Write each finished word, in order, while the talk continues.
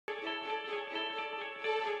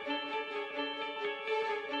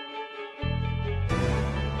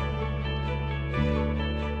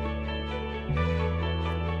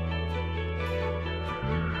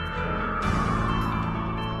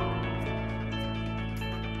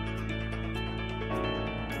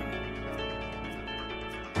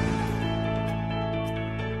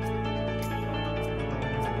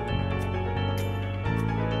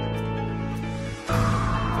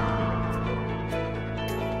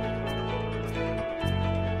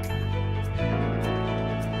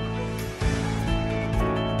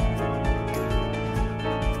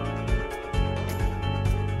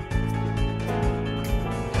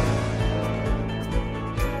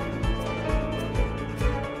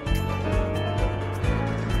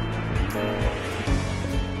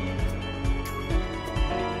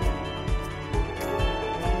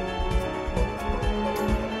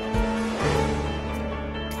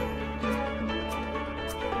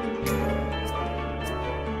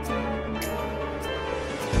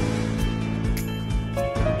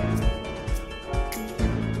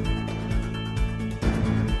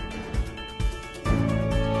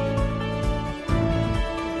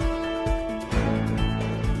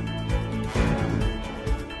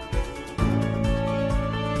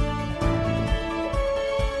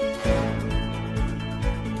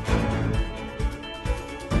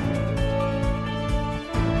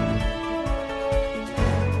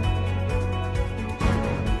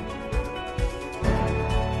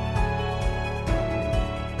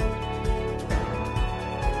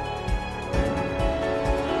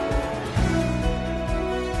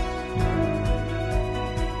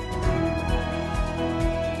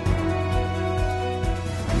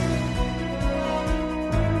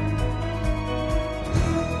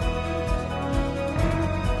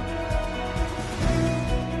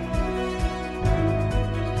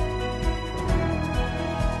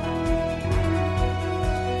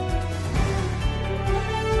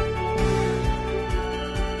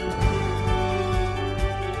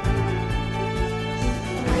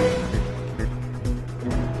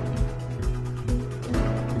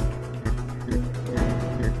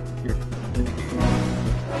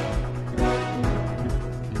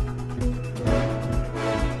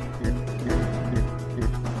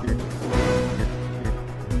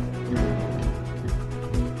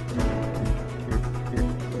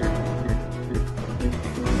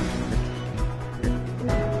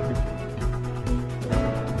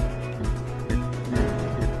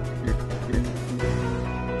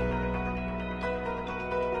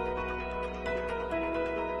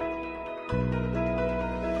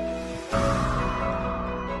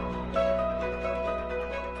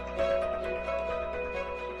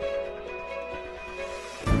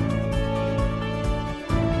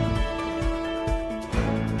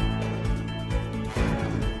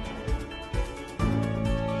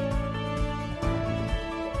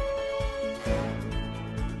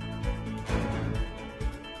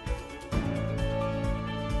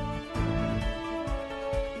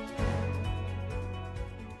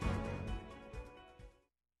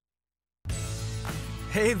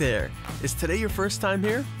Hey there! Is today your first time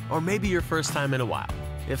here? Or maybe your first time in a while?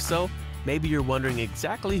 If so, maybe you're wondering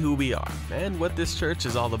exactly who we are and what this church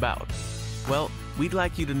is all about. Well, we'd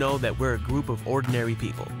like you to know that we're a group of ordinary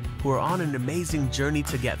people who are on an amazing journey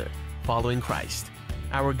together, following Christ.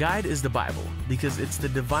 Our guide is the Bible because it's the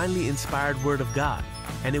divinely inspired Word of God,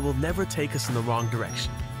 and it will never take us in the wrong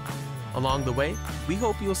direction. Along the way, we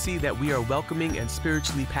hope you'll see that we are welcoming and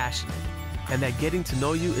spiritually passionate, and that getting to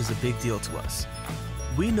know you is a big deal to us.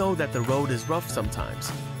 We know that the road is rough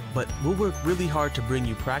sometimes, but we'll work really hard to bring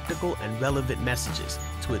you practical and relevant messages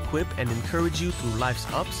to equip and encourage you through life's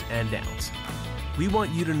ups and downs. We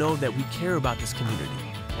want you to know that we care about this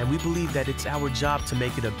community, and we believe that it's our job to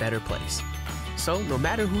make it a better place. So no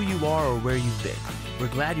matter who you are or where you've been, we're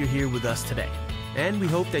glad you're here with us today, and we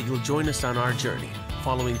hope that you'll join us on our journey,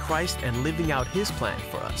 following Christ and living out His plan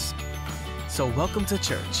for us. So welcome to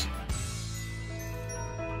church.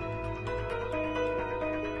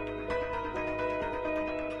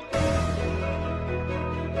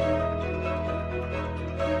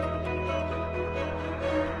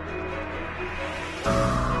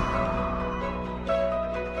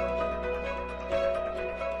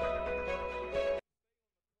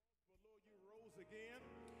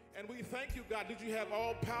 And we thank you, God, that you have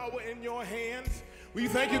all power in your hands. We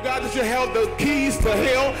thank you, God, that you held the keys to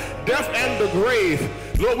hell, death, and the grave.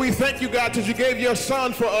 Lord, we thank you, God, that you gave your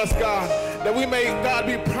son for us, God, that we may, God,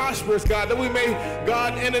 be prosperous, God, that we may,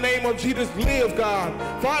 God, in the name of Jesus, live, God.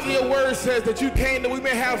 Father, your word says that you came that we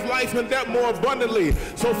may have life and that more abundantly.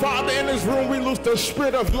 So, Father, in this room, we loose the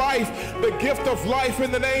spirit of life, the gift of life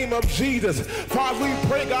in the name of Jesus. Father, we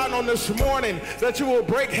pray, God, on this morning that you will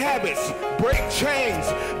break habits, break chains,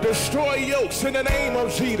 destroy yokes in the name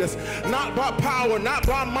of Jesus. Not by power, not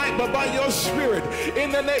by might, but by your spirit.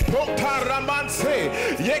 In the name of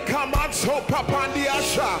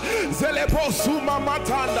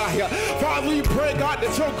Father, we pray, God,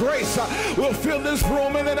 that your grace will fill this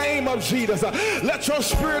room in the name of Jesus. Let your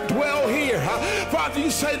spirit dwell here. Father,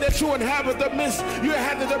 you say that you inhabit the midst, you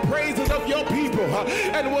inhabit the praises of your people.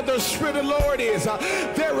 And where the spirit of the Lord is,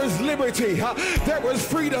 there is liberty, there is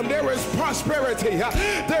freedom, there is prosperity,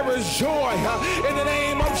 there is joy in the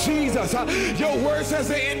name of Jesus. Your word says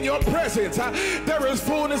that in your presence there is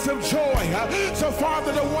fullness of joy. So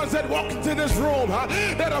Father, the ones that walk into this room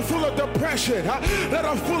that are full of depression, that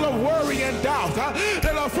are full of worry and doubt,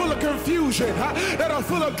 that are full of confusion, that are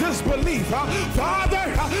full of disbelief, Father,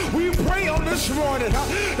 we pray on this morning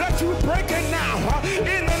that you break it now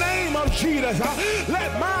in the name of Jesus.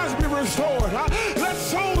 Let minds be restored, let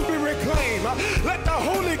souls be reclaimed, let the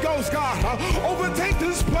Holy Ghost, God, overtake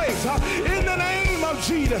this place in the name of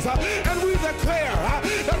Jesus. And we declare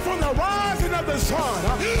that from the rising of the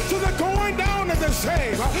sun to the going down of the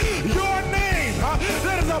same, your name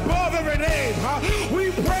that is above every name,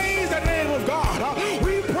 we praise the name of God.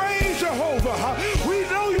 We praise Jehovah. We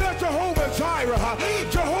know you're Jehovah Jireh,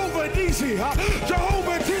 Jehovah Nisi,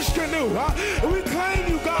 Jehovah Tishkanu. We claim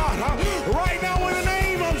you, God, right now in the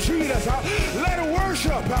name of Jesus. Let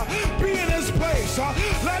worship be in this place.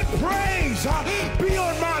 Let praise be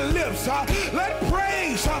on my lips. Let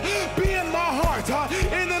praise be in my heart.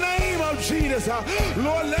 In the name of Jesus,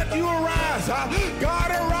 Lord, let you arise.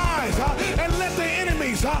 God, arise and let the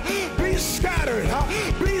enemies be scattered.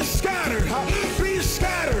 Be scattered. Be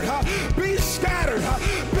scattered. Be scattered.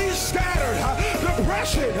 Be scattered.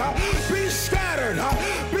 Depression. Be scattered.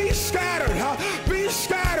 Be scattered. Be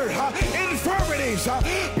scattered. Infirmities.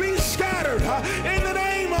 Be scattered. In the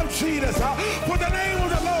name of Jesus. For the name of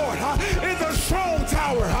the Lord is a strong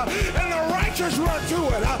tower, and the righteous run to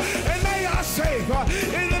it, and they are safe.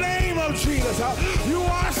 In the name of Jesus, you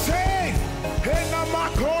are safe.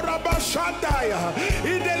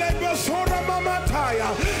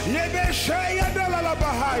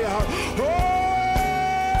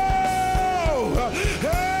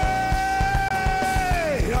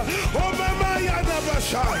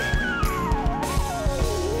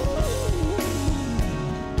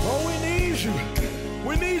 Oh, we need you.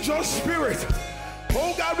 We need your spirit.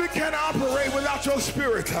 Oh God, God, we can't operate without your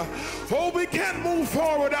spirit. Oh, we can't move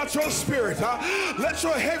forward without your spirit. Let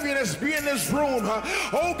your heaviness be in this room.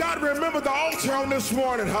 Oh, God, remember the altar on this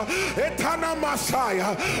morning. Etana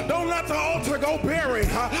Messiah. Don't let the altar go barren.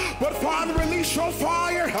 But, Father, release your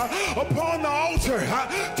fire upon the altar.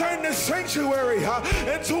 Turn this sanctuary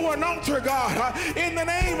into an altar, God. In the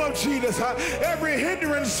name of Jesus, every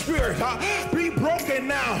hindering spirit be broken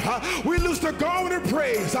now. We lose the garment of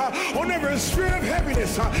praise on every spirit of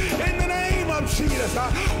heaviness. In the name of Jesus,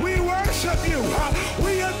 we worship you.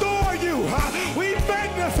 We adore you. We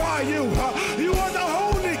magnify you. You are the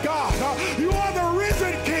holy God. You are the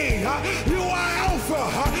risen King. You are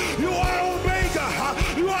Alpha. You are Omega.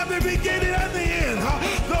 You are the beginning and the end.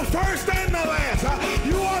 The first and the last.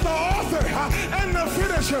 You are the author and the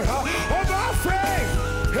finisher of our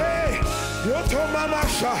faith. Hey,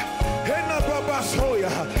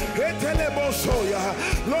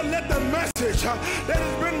 Lord, let the message that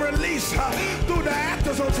has been released through the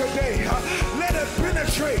actors of today, let it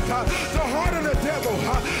penetrate the heart of the devil.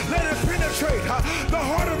 Let it penetrate the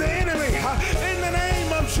heart of the enemy. In the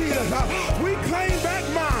name of Jesus, we claim back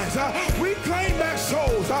minds. We claim back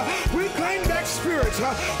souls. We claim back spirits.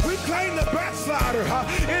 We claim the backslider.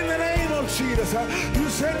 In the name of Jesus, you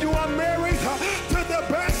said you are married to the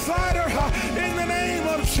backslider. In the name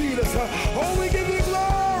of Jesus, oh, we give you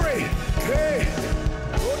glory. Hey,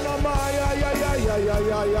 oh, namaya, ya, ya, ya, ya,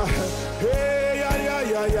 ya, ya. Hey, ya, ya,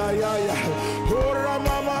 ya, ya, ya, ya. Oh,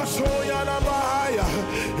 ramama, soya, namaya.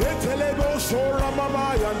 Etelebo, so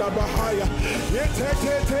ramamaya, namaya. Ete,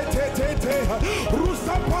 te, te, te, te, te.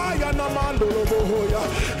 Rustapaya, namando, lobohoya.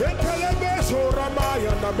 Etelebe, so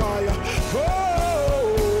ramaya, namaya.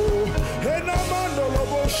 Oh, enamando,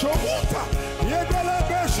 lobo, shobuta.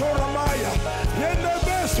 Yedelebe, so ramaya.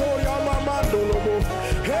 Yenebe, so yamamando, lobo.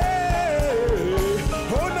 Hey,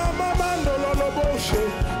 ona mamando, lobo, she.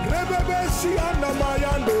 Rebebe, si,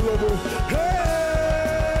 anamayando, lobo.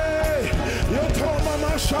 Hey, you told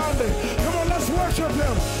Mama Shande. Come on, let's worship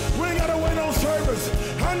him. We ain't gotta wait on service.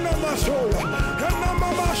 Hanna Masoya, Hanna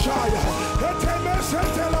Mama Shaya, Eteme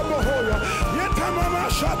Sentela Bohoya, Yetama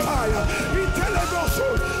Shataya, Itelegoso,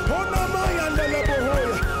 Hona Mayanda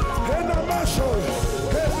Bohoya, Hanna Masoya.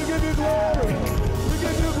 Hey, we give you glory. We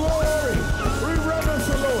give you glory. We reverence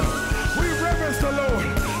the Lord. We reverence the Lord.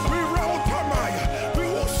 We reverence Tamaya. We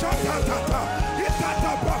will Shatatata,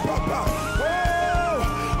 Itata Papa. Oh,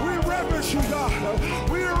 we reverence you, God.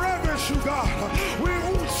 We reverence you, God. We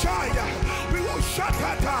Ushaya. We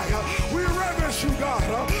Ushatataya. We reverence you, God.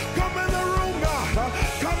 Come in the room, God.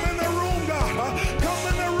 Come in the room, God. Come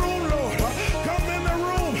in the room, Lord. Come in the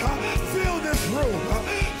room. Fill this room.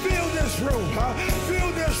 Fill this room.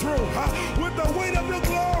 Fill this room with the weight of your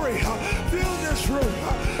glory. Fill this room.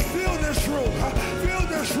 Fill this room. Fill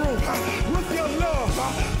this room with your love.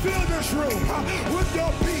 Fill this room with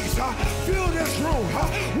your peace. Fill this room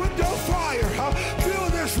with your fire. Fill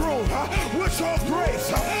this room with your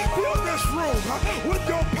grace. Fill this room with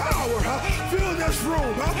your power. Fill this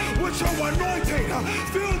room with your anointing.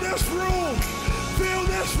 Fill this room. Fill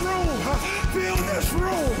this room. Fill this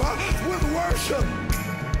room with worship.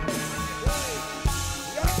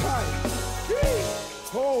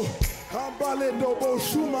 Oh,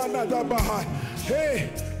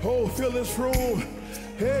 hey, oh, fill this room.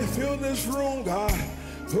 Hey, fill this room, God.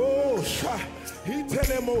 Oh,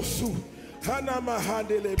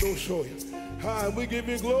 we give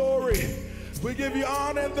you glory. We give you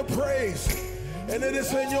honor and the praise. And it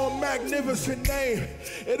is in your magnificent name.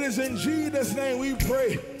 It is in Jesus' name we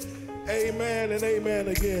pray. Amen and amen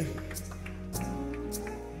again.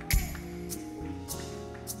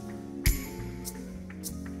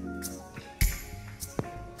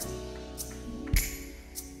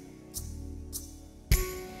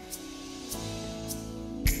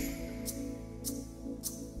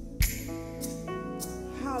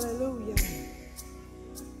 Hallelujah.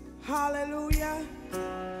 Hallelujah.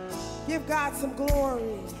 Give God some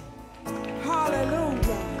glory.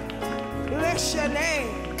 Hallelujah. Bless your name.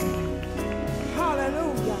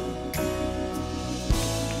 Hallelujah.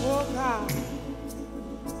 Oh God.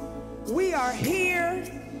 We are here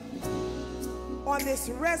on this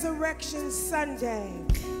Resurrection Sunday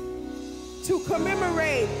to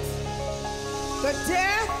commemorate the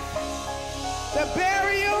death, the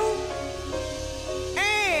burial,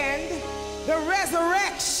 and the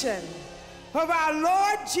resurrection of our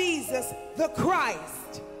Lord Jesus the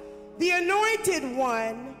Christ, the Anointed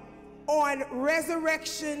One, on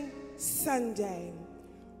Resurrection Sunday.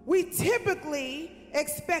 We typically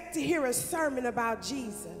expect to hear a sermon about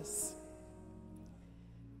Jesus.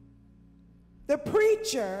 The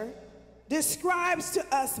preacher describes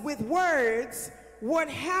to us with words what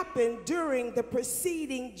happened during the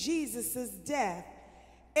preceding Jesus' death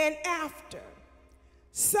and after.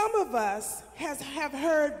 Some of us have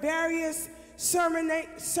heard various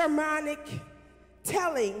sermonic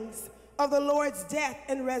tellings of the Lord's death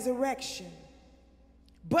and resurrection.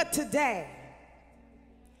 But today,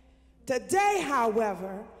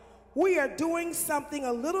 however, we are doing something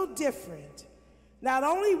a little different. Not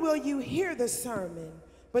only will you hear the sermon,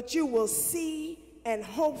 but you will see and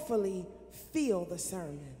hopefully feel the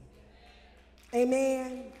sermon.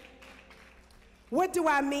 Amen. What do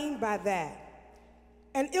I mean by that?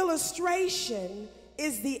 An illustration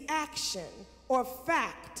is the action or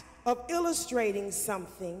fact of illustrating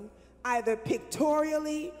something, either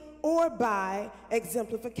pictorially or by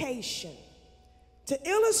exemplification. To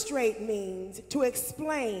illustrate means to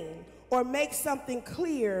explain or make something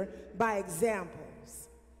clear by examples.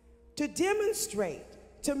 To demonstrate,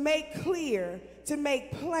 to make clear, to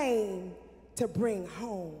make plain, to bring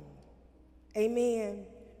home. Amen.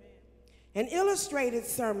 An illustrated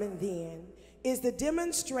sermon, then, is the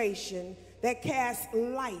demonstration that casts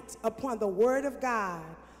light upon the Word of God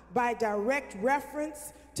by direct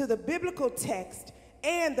reference to the biblical text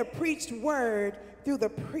and the preached word through the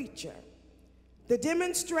preacher. The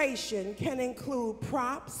demonstration can include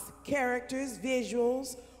props, characters,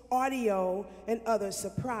 visuals, audio, and other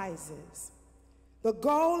surprises. The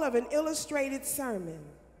goal of an illustrated sermon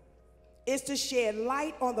is to shed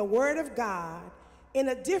light on the Word of God in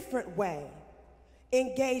a different way,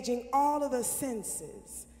 engaging all of the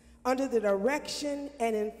senses under the direction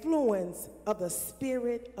and influence of the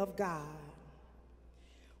Spirit of God.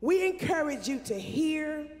 We encourage you to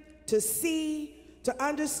hear, to see, to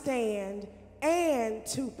understand, and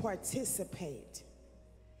to participate.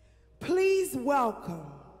 Please welcome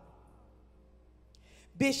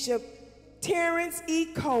Bishop Terence E.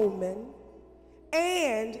 Coleman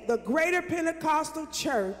and the Greater Pentecostal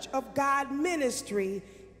Church of God Ministry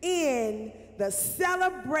in the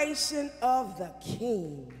celebration of the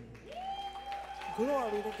King.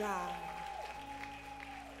 Glory to God.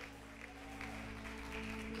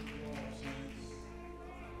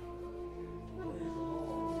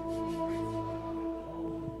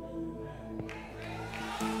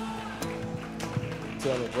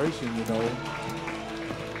 Celebration, you know.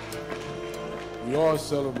 We are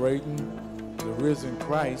celebrating the risen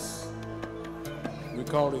Christ. We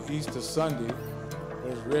call it Easter Sunday,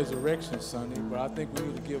 but it's Resurrection Sunday, but I think we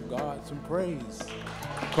need to give God some praise.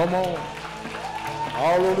 Come on.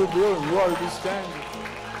 All over the building, you ought to be standing.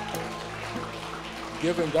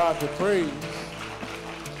 Giving God the praise,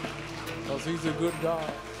 because he's a good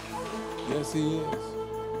God. Yes, he is.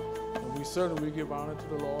 And we certainly give honor to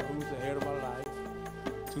the Lord, who's the head of our life,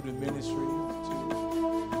 to the ministry,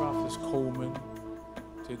 to Prophet Coleman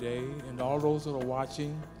today, and all those that are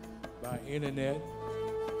watching by internet,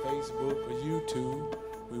 Facebook, or YouTube.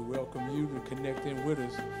 We welcome you to connect in with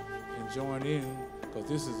us and join in, because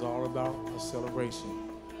this is all about a celebration.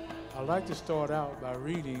 I'd like to start out by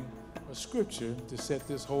reading a scripture to set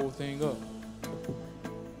this whole thing up.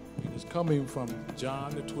 It is coming from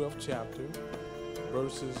John, the 12th chapter,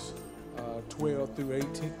 verses 12 through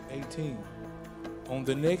 18. On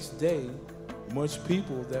the next day, much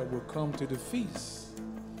people that would come to the feast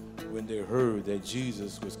when they heard that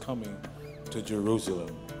Jesus was coming to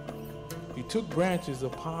Jerusalem. He took branches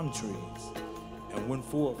of palm trees and went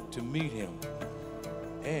forth to meet him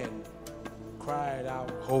and cried out,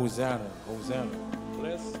 Hosanna, Hosanna,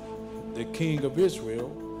 bless the King of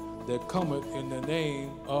Israel that cometh in the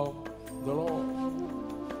name of the Lord.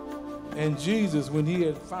 And Jesus, when he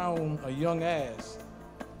had found a young ass,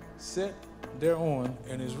 sat thereon,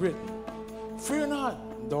 and is written, Fear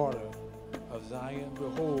not, daughter of Zion,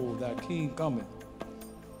 behold, thy king cometh,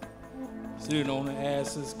 sitting on an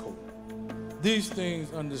ass's coat. These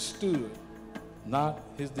things understood not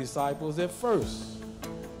his disciples at first,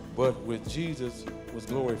 but with Jesus was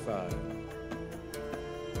glorified.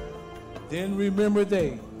 Then remember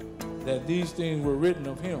they that these things were written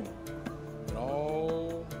of him, and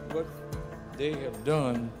all what they have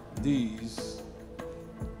done these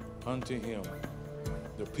unto him.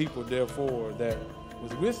 The people therefore that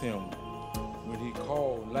was with him when he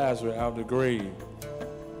called Lazarus out of the grave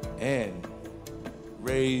and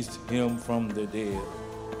raised him from the dead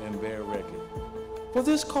and bear record. For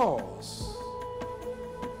this cause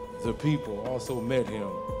the people also met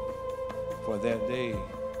him, for that they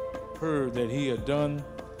heard that he had done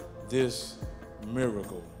this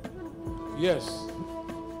miracle. Yes,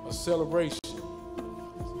 a celebration.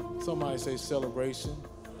 Somebody say celebration.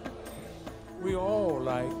 We all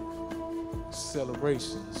like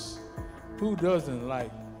celebrations. Who doesn't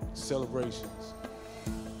like celebrations?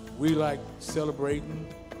 We like celebrating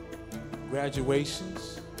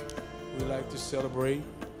graduations. We like to celebrate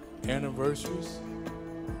anniversaries.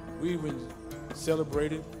 We even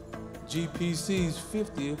celebrated GPC's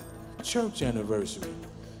 50th church anniversary.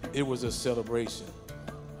 It was a celebration.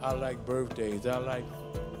 I like birthdays. I like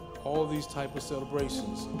all these type of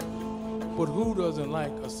celebrations. But who doesn't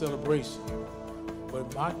like a celebration?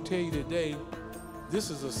 But I tell you today,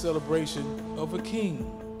 this is a celebration of a king.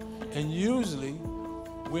 And usually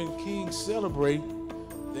when kings celebrate,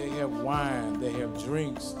 they have wine, they have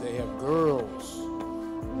drinks, they have girls,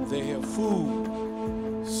 they have food.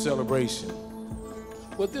 Celebration.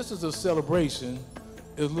 But this is a celebration,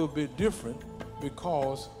 is a little bit different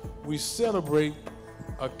because we celebrate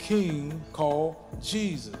a king called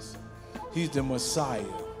Jesus. He's the Messiah.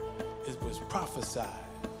 It was prophesied.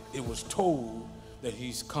 It was told that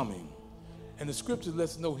he's coming. And the scripture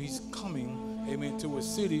lets us know he's coming, amen, to a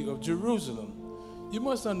city of Jerusalem. You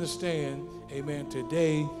must understand, amen,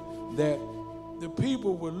 today that the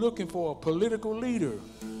people were looking for a political leader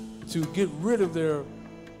to get rid of their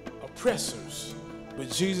oppressors. But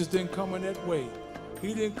Jesus didn't come in that way.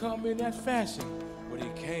 He didn't come in that fashion, but he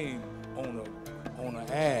came on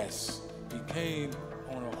an ass. He came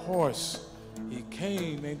on a horse. He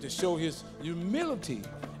came to show his humility,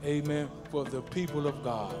 amen, for the people of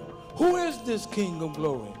God. Who is this King of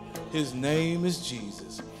glory? His name is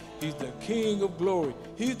Jesus. He's the King of glory.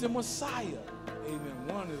 He's the Messiah. Amen.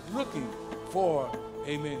 One is looking for,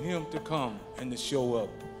 amen, him to come and to show up.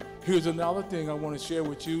 Here's another thing I want to share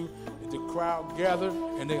with you. The crowd gathered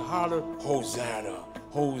and they hollered, Hosanna,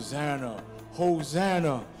 Hosanna,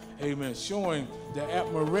 Hosanna. Amen. Showing the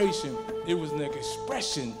admiration. It was an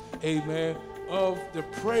expression, amen, of the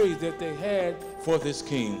praise that they had for this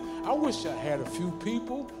king. I wish I had a few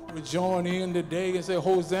people would join in today and say,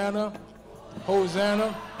 Hosanna,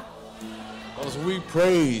 Hosanna, because we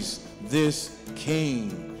praise this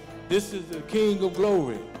king. This is the King of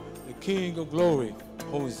glory, the King of glory.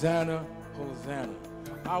 Hosanna, Hosanna.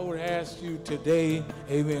 I would ask you today,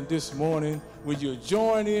 amen, this morning, would you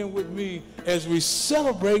join in with me as we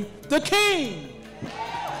celebrate the King?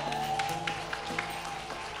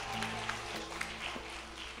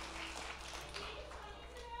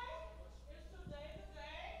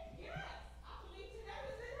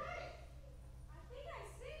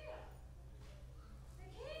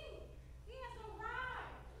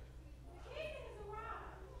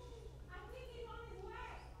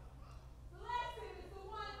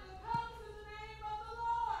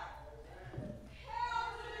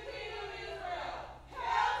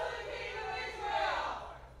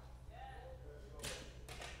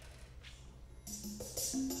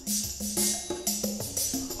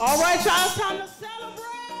 All right, y'all, it's time to celebrate.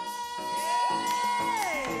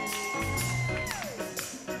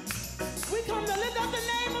 We come to lift up the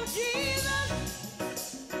name of Jesus.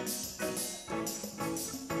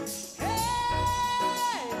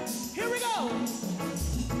 Hey, here we go.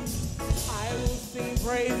 I will sing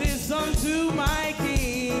praises unto my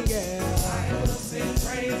King. Yeah. I will sing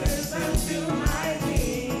praises unto my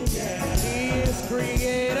King. Yeah. He is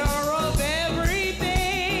creator of everything.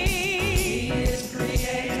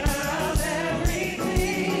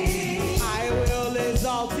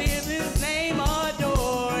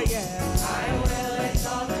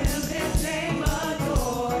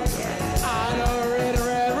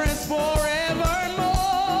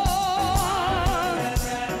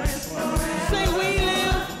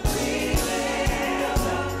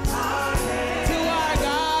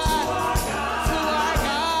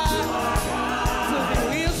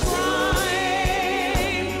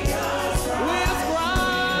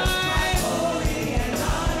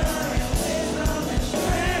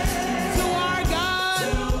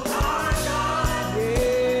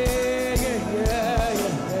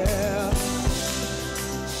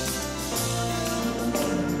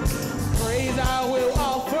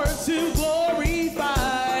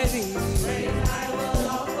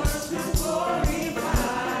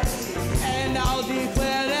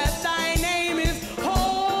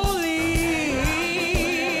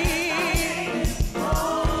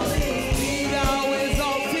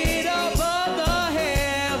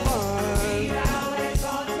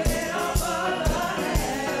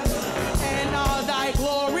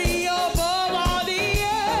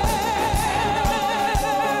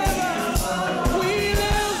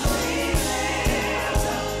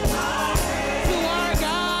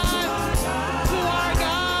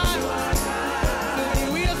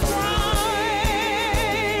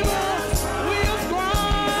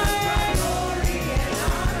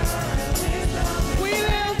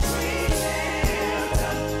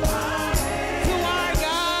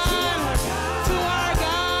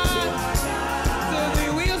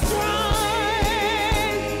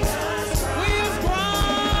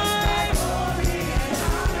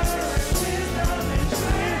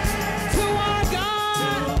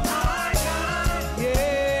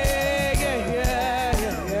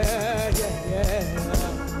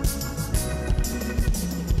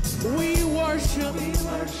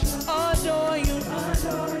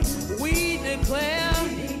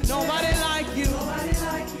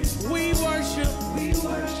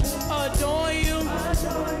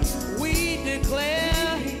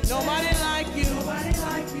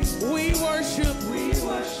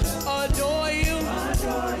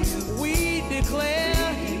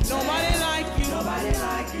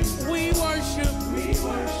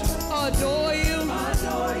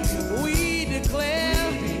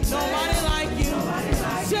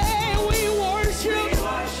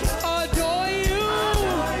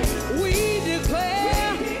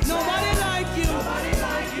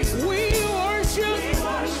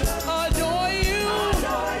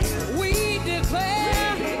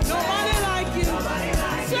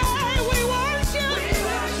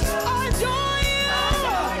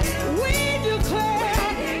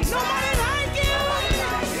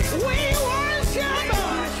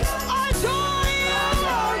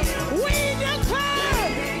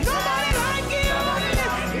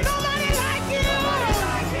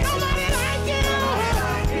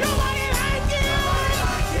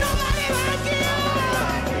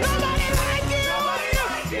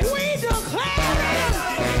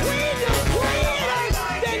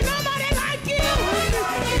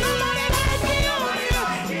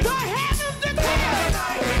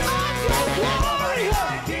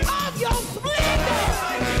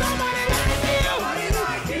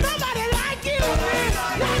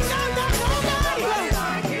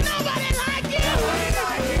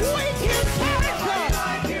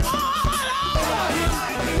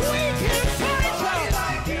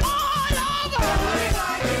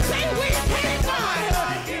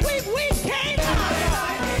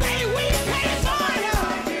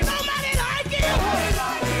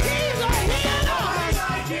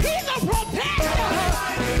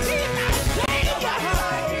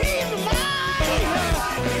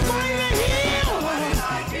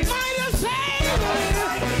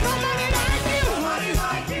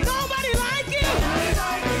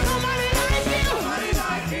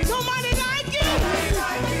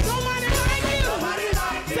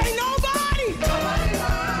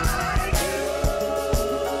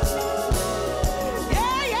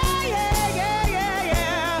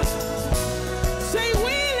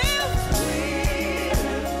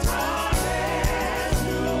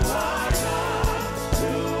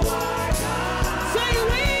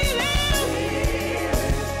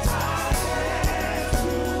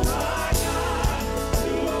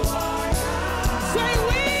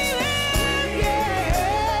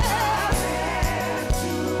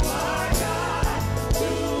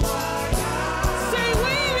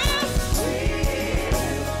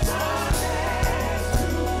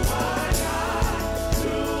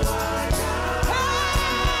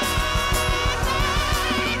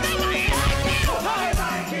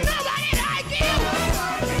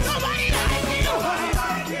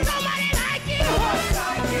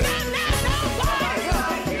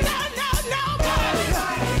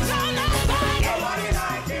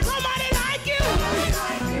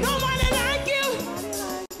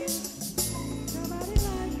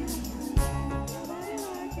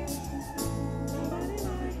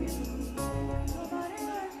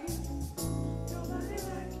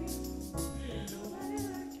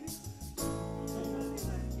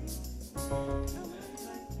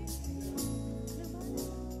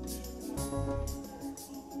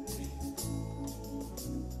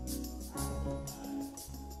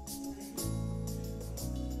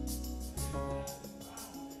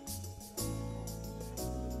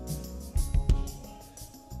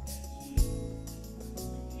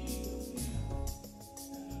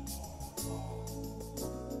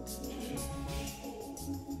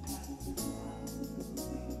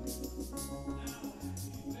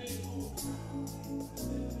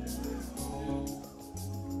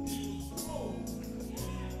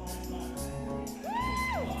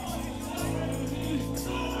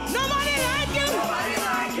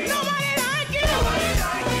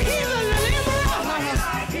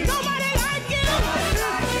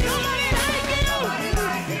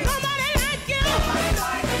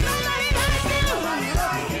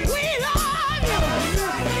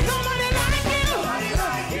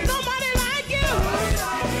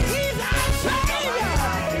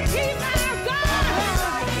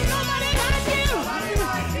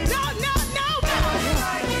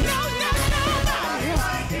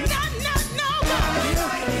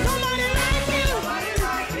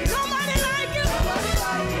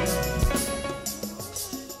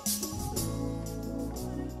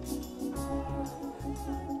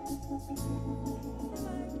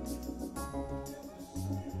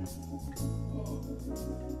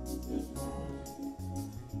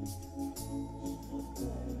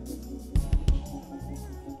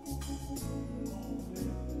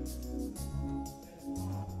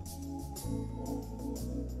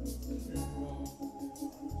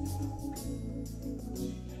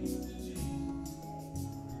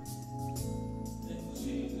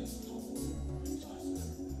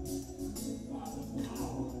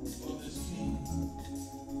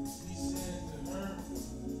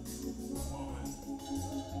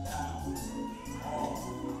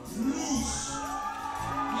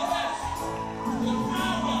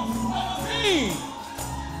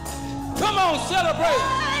 Come on, celebrate.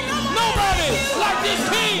 Nobody like this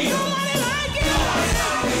king. Nobody like you.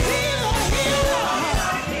 He's a healer.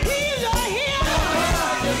 He's a healer.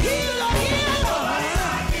 He's a healer.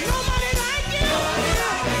 Nobody like you.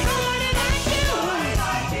 Nobody like you.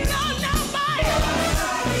 No, nobody.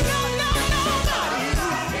 No, nobody.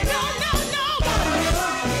 No, nobody.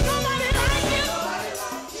 Nobody like you.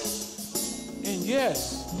 And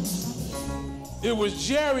yes, it was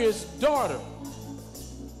Jairus' daughter.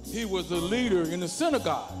 He was the leader in the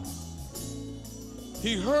synagogue.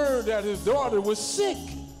 He heard that his daughter was sick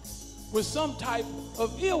with some type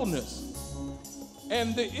of illness.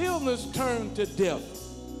 And the illness turned to death.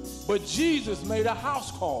 But Jesus made a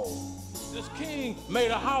house call. This king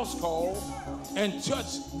made a house call and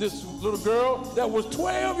touched this little girl that was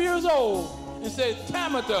 12 years old and said,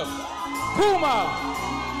 Tamitha, Puma,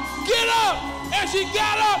 get up! And she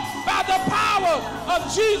got up by the power of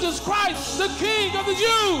Jesus Christ, the King of the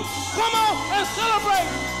Jews. Come on and celebrate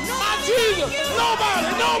my Jesus. Nobody.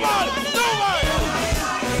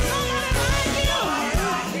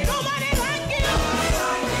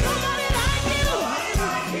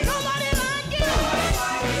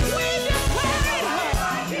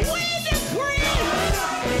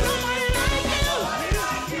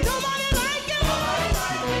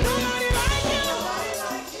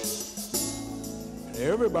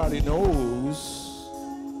 Everybody knows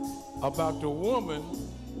about the woman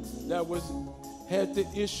that had the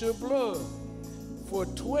issue of blood for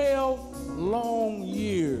 12 long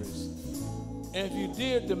years. And if you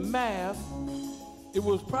did the math, it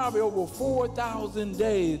was probably over 4,000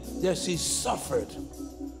 days that she suffered,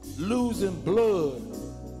 losing blood,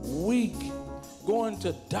 weak, going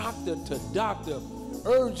to doctor,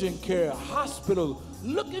 urgent care, hospital,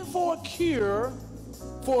 looking for a cure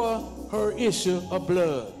for her issue of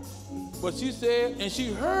blood. But she said, and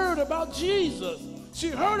she heard about Jesus. She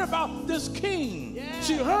heard about this king. Yeah.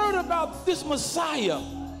 She heard about this Messiah.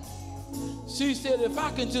 She said, if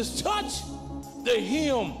I can just touch the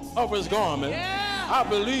hem of his garment, I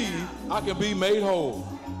believe I can be made whole.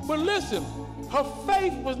 But listen, her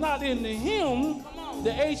faith was not in the hem,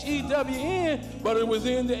 the H-E-W-N, but it was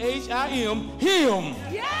in the H-I-M, him,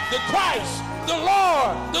 the Christ, the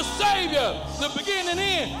Lord, the Savior, the beginning and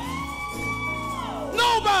end.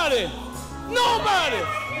 Nobody like you.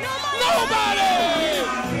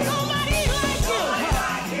 Nobody like you.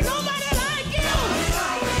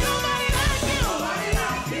 Nobody like you.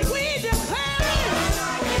 We declare it.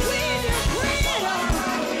 We decree it.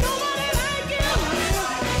 Nobody like you.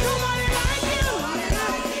 Nobody like you.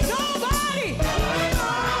 Nobody.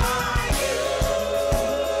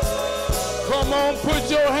 Come on, put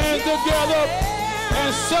your hands together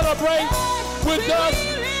and celebrate with us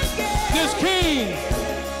this king.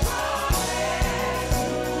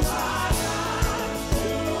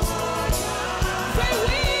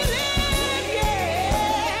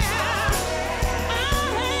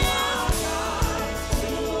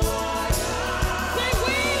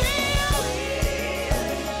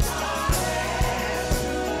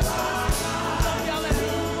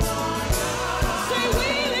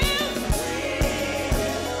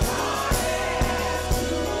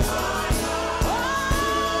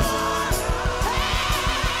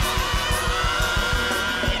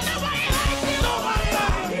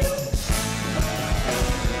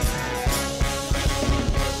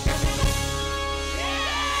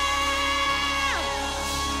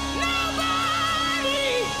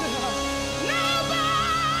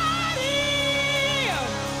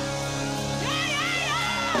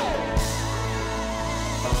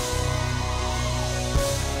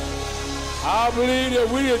 I believe that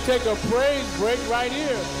we will take a praise break right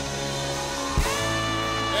here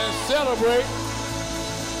and celebrate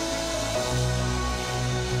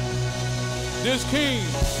this king.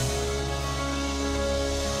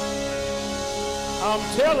 I'm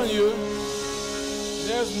telling you,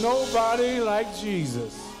 there's nobody like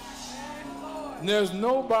Jesus. There's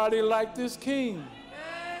nobody like this king.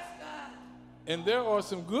 And there are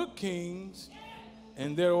some good kings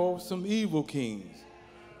and there are some evil kings.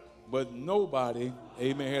 But nobody,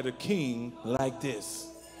 amen, had a king like this.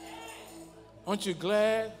 Aren't you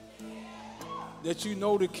glad that you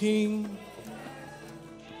know the king?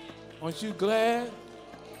 Aren't you glad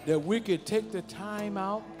that we could take the time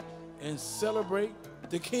out and celebrate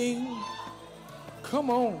the king? Come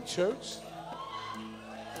on, church.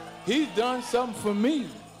 He's done something for me.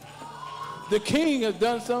 The king has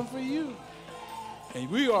done something for you. And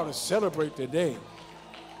we ought to celebrate today.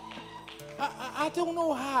 I don't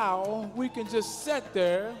know how we can just sit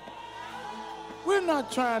there. We're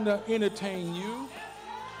not trying to entertain you.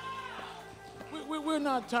 We're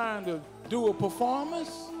not trying to do a performance.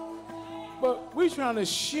 But we're trying to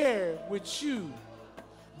share with you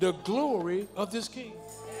the glory of this King.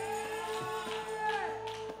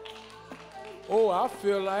 Oh, I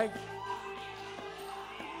feel like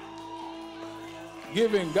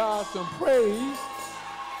giving God some praise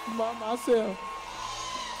by myself.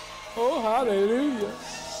 Oh, hallelujah.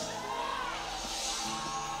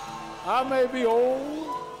 I may be old,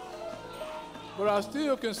 but I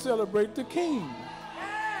still can celebrate the King.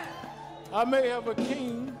 I may have a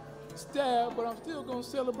king staff, but I'm still going to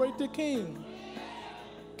celebrate the King.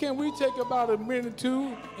 Can we take about a minute or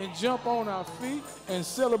two and jump on our feet and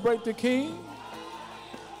celebrate the King?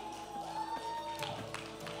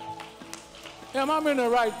 Am I in the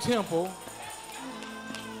right temple?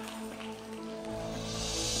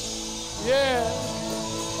 Yeah.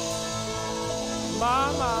 My.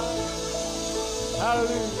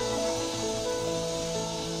 Hallelujah.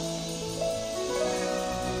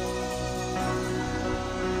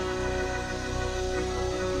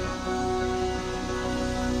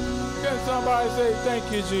 Can somebody say, thank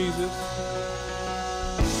you, Jesus?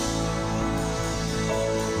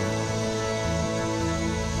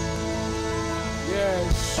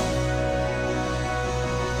 Yes.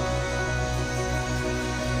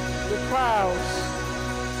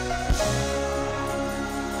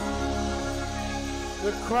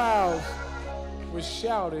 The crowds were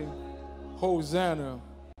shouting, Hosanna,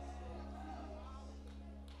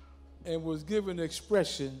 and was giving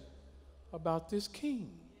expression about this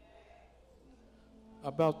King,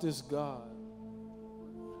 about this God,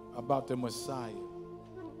 about the Messiah.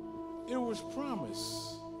 It was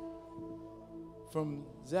promised from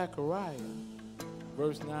Zechariah,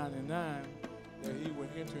 verse 9 and 9, that he would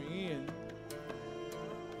enter in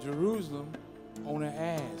Jerusalem on an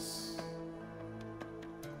ass.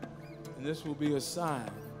 And this will be a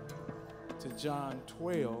sign to John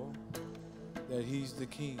 12 that he's the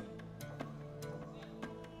King.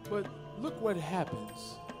 But look what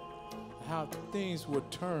happens, how things were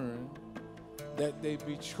turned, that they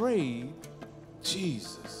betrayed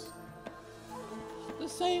Jesus. The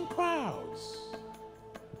same crowds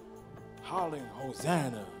hollering,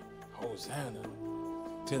 Hosanna, Hosanna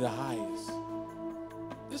to the highest.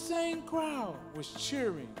 The same crowd was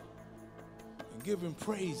cheering and giving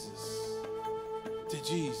praises to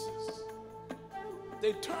Jesus.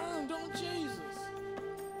 They turned on Jesus.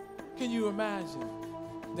 Can you imagine?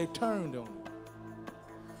 They turned on him.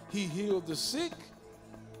 He healed the sick.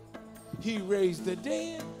 He raised the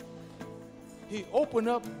dead. He opened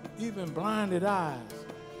up even blinded eyes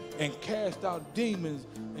and cast out demons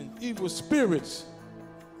and evil spirits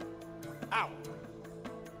out.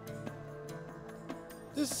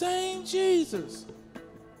 The same Jesus.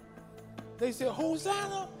 They said,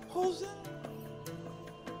 Hosanna, Hosanna.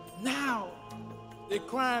 Now they're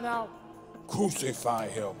crying out, crucify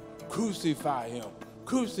him, crucify him,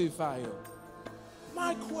 crucify him.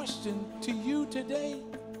 My question to you today,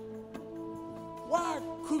 why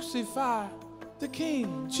crucify the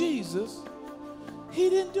King, Jesus? He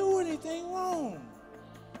didn't do anything wrong,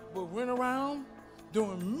 but went around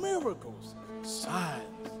doing miracles,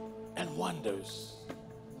 signs, and wonders.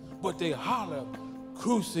 But they holler,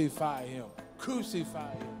 crucify him,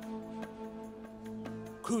 crucify him,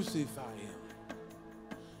 crucify him.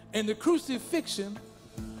 And the crucifixion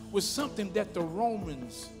was something that the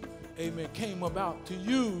Romans, amen, came about to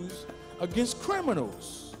use against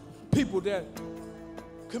criminals, people that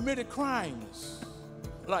committed crimes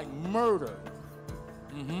like murder,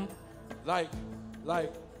 like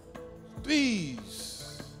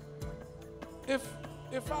thieves.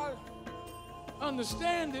 If I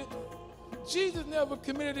understand it, Jesus never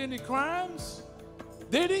committed any crimes,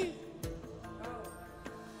 did he?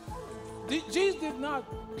 Jesus did not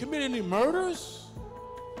commit any murders.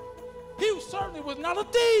 He certainly was not a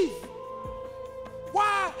thief.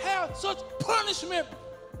 Why have such punishment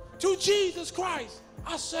to Jesus Christ,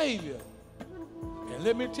 our Savior? And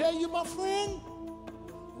let me tell you, my friend,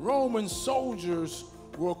 Roman soldiers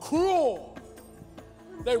were cruel.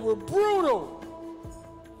 They were brutal.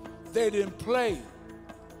 They didn't play.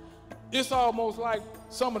 It's almost like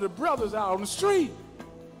some of the brothers out on the street.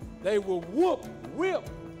 They will whoop, whip,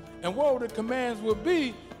 and what the commands would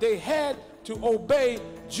be, they had to obey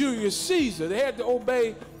Julius Caesar. They had to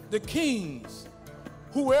obey the kings,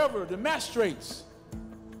 whoever, the magistrates.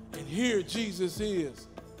 And here Jesus is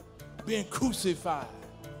being crucified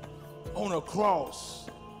on a cross.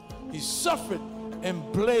 He suffered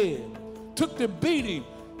and bled, took the beating,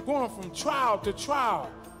 going from trial to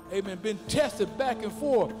trial. Amen, been tested back and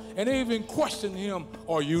forth. And they even questioned him,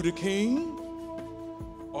 are you the king?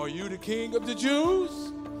 Are you the king of the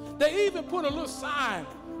Jews? They even put a little sign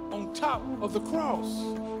on top of the cross.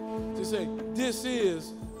 to say, this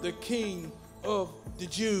is the King of the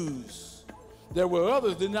Jews. There were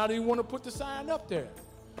others that did not even want to put the sign up there,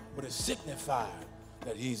 but it signified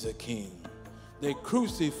that he's a king. They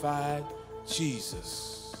crucified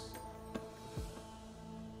Jesus.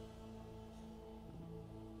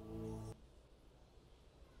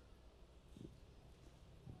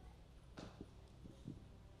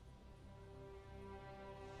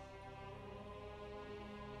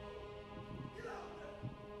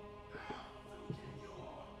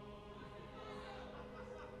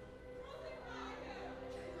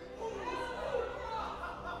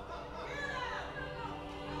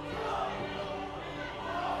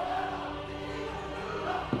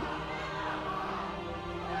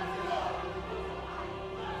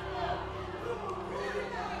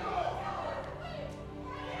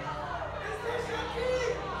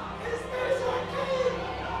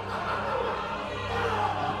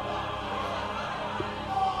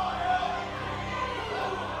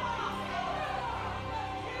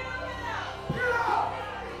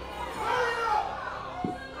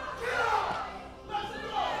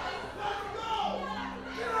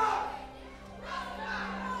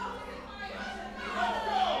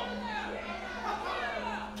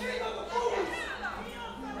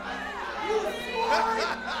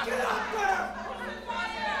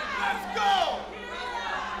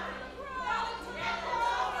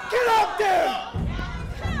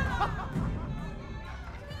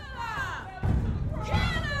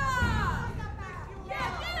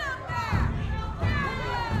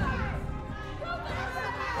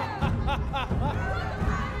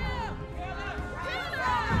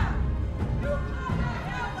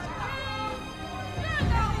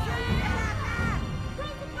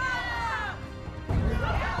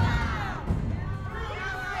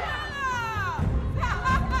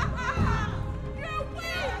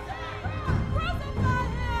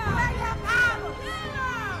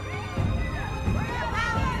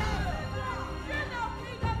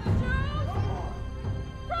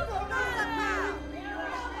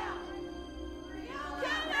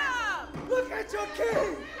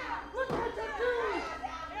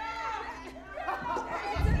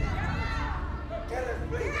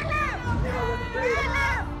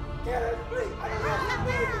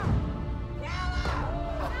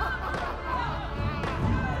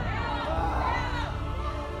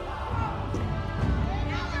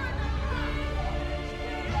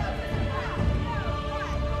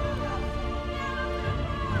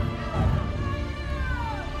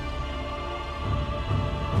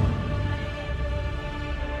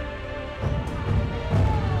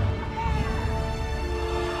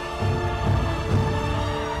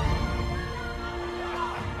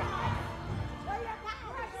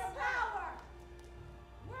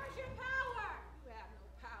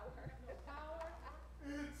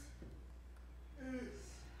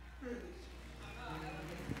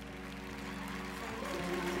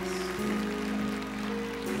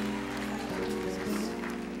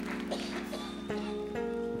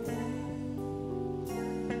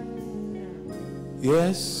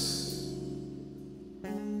 Yes,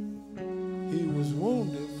 he was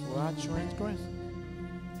wounded for our transgression,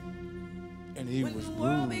 and he was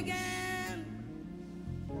bruised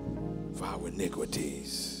for our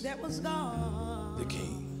iniquities. That was God. The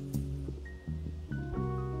King.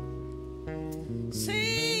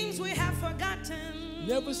 Seems we have forgotten.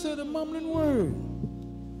 Never said a mumbling word.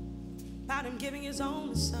 About him giving his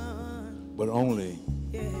only son. But only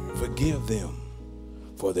forgive them,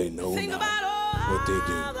 for they know Think not about what they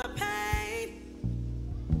do. all the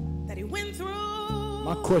pain that he went through.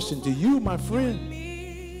 My question to you, my friend,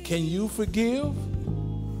 can you forgive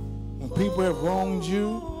when people have wronged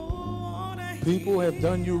you? People have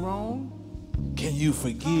done you wrong? Can you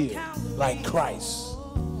forgive like Christ?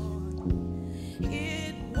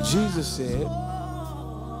 Jesus said,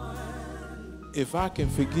 if I can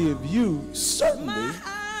forgive you, certainly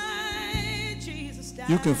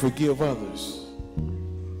you can forgive others.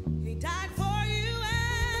 He died for you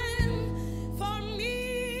and for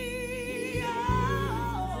me.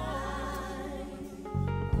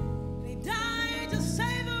 He died to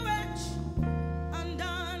save a wretch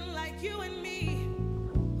undone like you and me.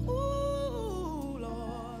 Ooh,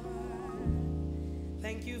 Lord,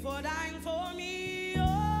 thank you for dying for me.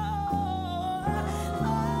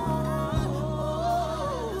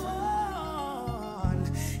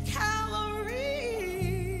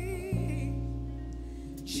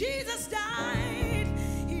 Jesus died,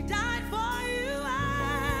 he died for you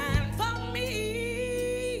and for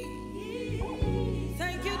me.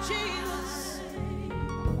 Thank you, Jesus,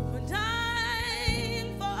 for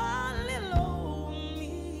dying for little old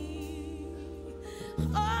me.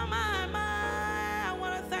 Oh,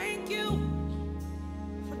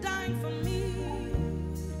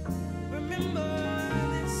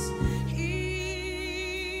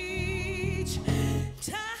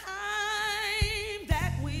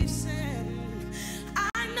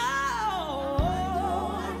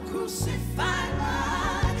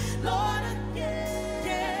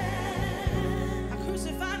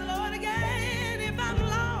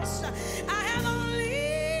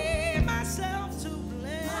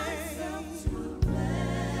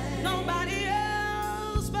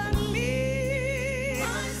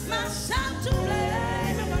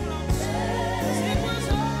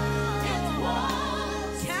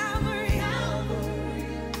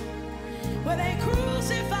 where they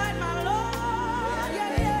crucified my Lord.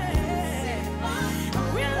 Yeah, yeah. I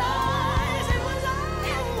realized it was on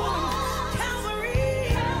Calvary,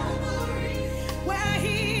 where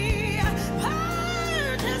He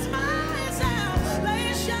purchased my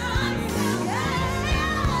salvation. Yeah,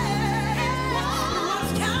 it was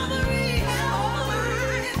Calvary. Oh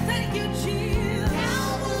my, thank you, Jesus.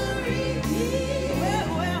 Calvary.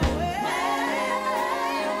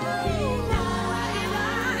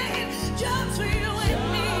 Just for you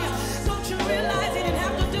and me. Don't you realize He didn't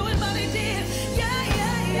have to do it, but He did? Yeah,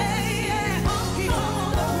 yeah, yeah, yeah. He hung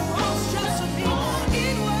on the cross just for me.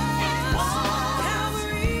 It was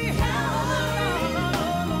Calvary.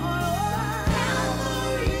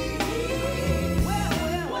 Well,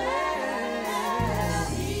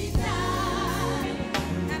 He died.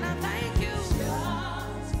 And I thank you.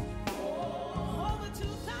 Over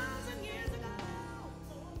 2,000 years ago,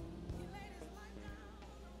 He laid His life down.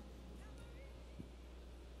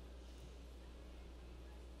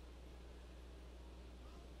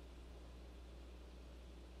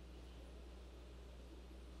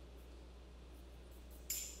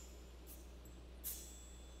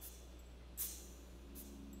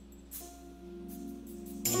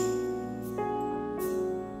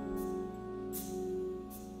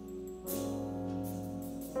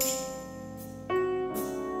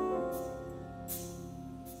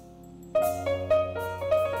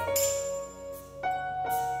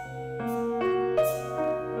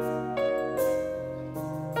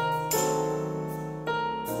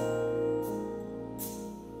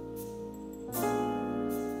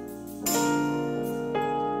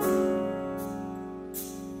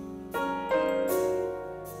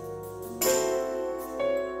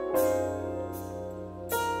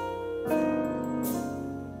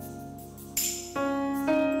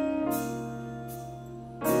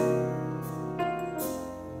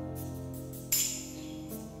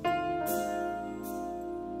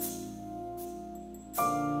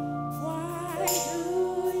 Why do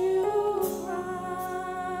you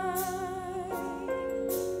cry?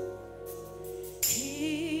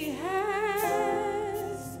 He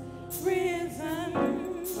has risen.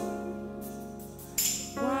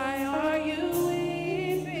 Why are you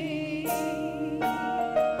weeping?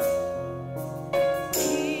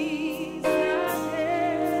 He's not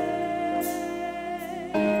dead.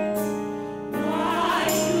 Why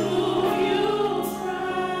do you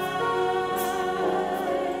cry?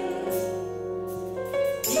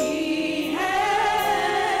 He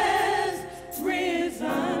has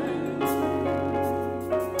risen.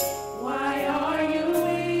 Why are you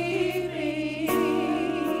weeping?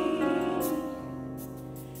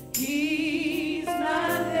 He's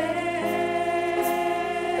not dead.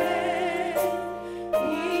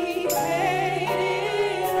 He paid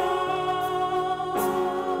it all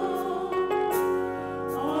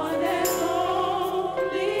on that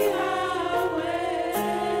lonely highway,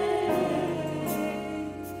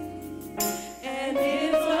 and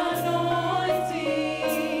His anointing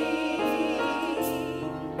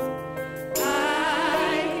I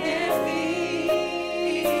can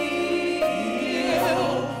feel.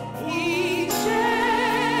 He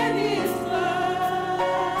shed His blood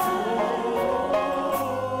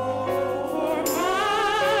for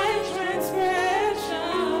my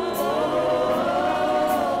transgression,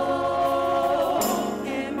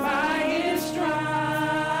 and by His stripes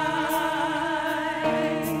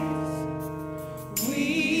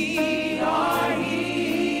we are healed.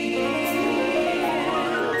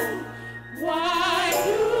 Why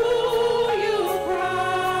do you cry?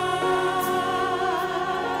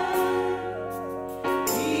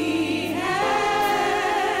 He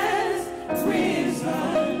has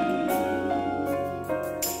risen.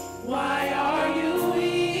 Why are you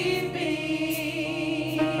weeping?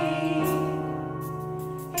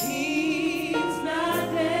 He's not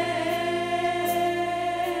dead.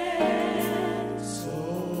 So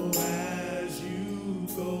as you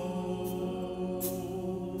go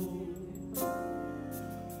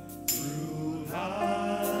through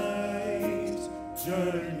life's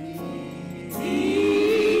journey,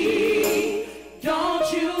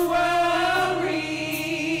 Don't you worry.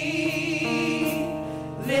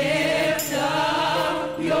 Lift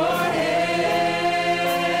up your heads.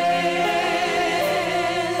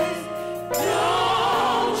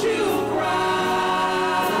 Don't you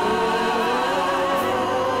cry.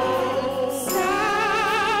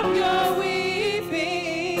 Stop your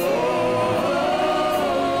weeping.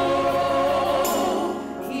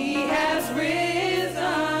 He has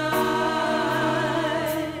risen.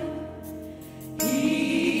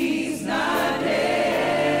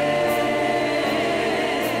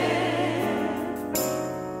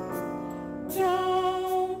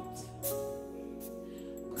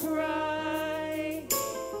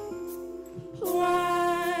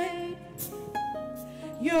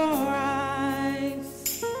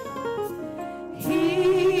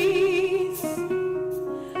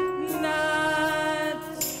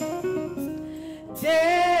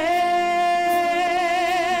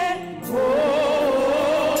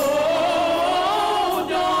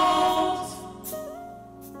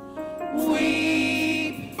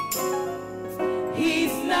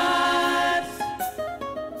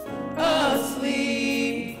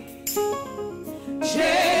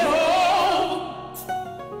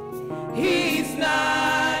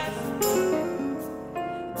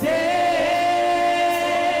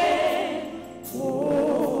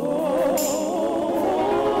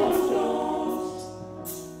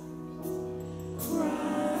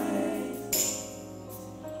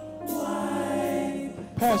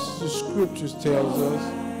 scriptures tells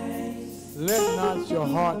us, let not your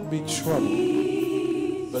heart be troubled.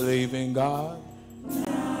 Believe in God.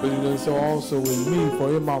 Believe so also in me, for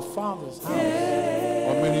in my Father's house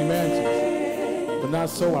are many mansions. But not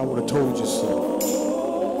so, I would have told you so.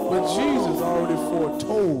 But Jesus already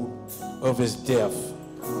foretold of his death,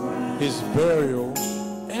 his burial,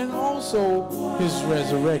 and also his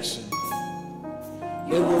resurrection.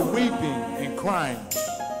 They were weeping and crying.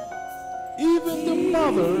 Even the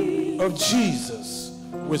mother of Jesus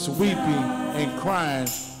was weeping and crying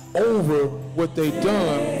over what they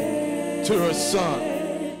done to her son.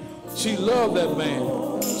 She loved that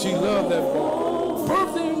man. She loved that boy.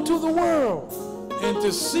 Birthed him into the world. And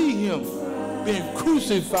to see him being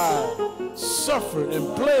crucified, suffered,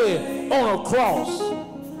 and bled on a cross.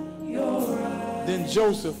 Then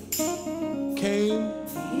Joseph came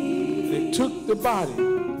and took the body,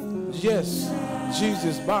 yes,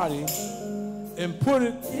 Jesus' body, and put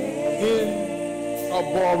it in a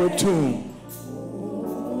borrowed tomb.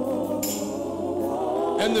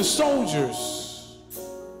 And the soldiers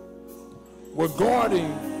were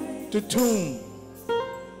guarding the tomb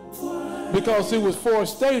because it was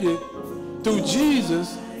forestated through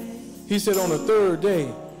Jesus. He said, on the third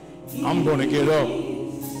day, I'm going to get up.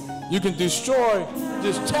 You can destroy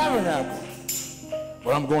this tabernacle,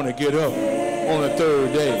 but I'm going to get up on the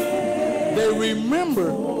third day. They remember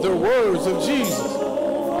the words of Jesus.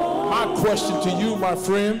 My question to you, my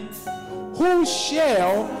friend, who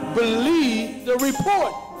shall believe the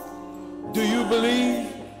report? Do you believe?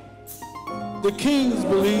 The kings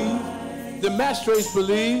believe. The magistrates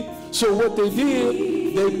believe. So what they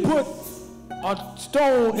did, they put a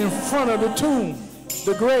stone in front of the tomb,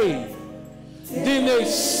 the grave. Then they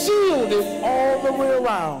sealed it all the way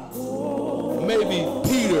around. Maybe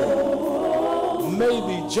Peter,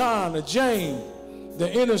 maybe John or James, the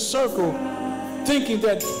inner circle, thinking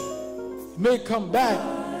that he may come back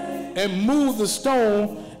and move the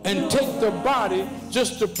stone and take the body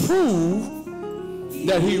just to prove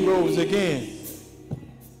that he rose again.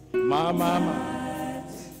 My, my, my.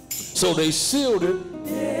 So they sealed it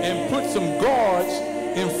and put some guards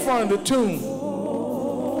in front of the tomb.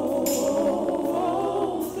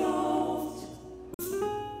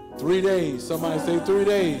 Three days. Somebody say 3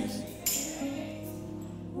 days.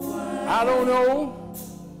 I don't know.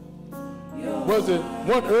 Was it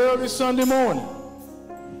one early Sunday morning?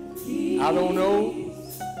 I don't know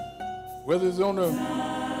whether it's on an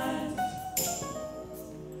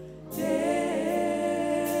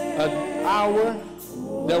hour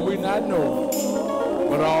that we not know.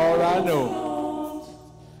 But all I know,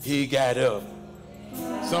 he got up.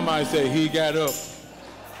 Somebody say he got up.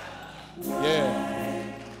 Yeah.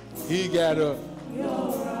 He got up.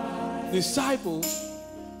 Disciples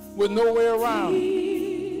were nowhere around.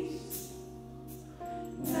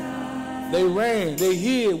 They ran, they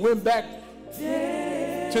hid, went back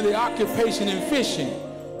to the occupation in fishing.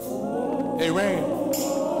 They ran,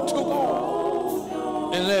 took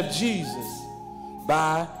off, and left Jesus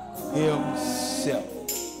by himself.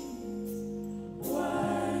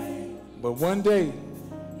 But one day,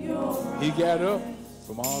 he got up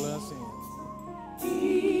from all our sins.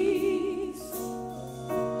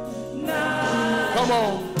 Come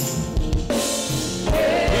on.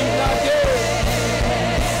 He's not dead.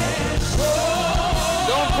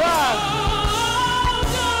 Don't cry.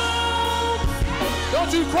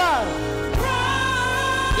 Don't you cry.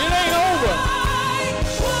 It ain't over.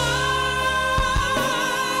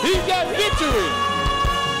 He's got victory.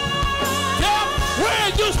 Death, where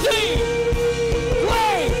is your sting?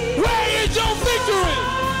 Where is your victory?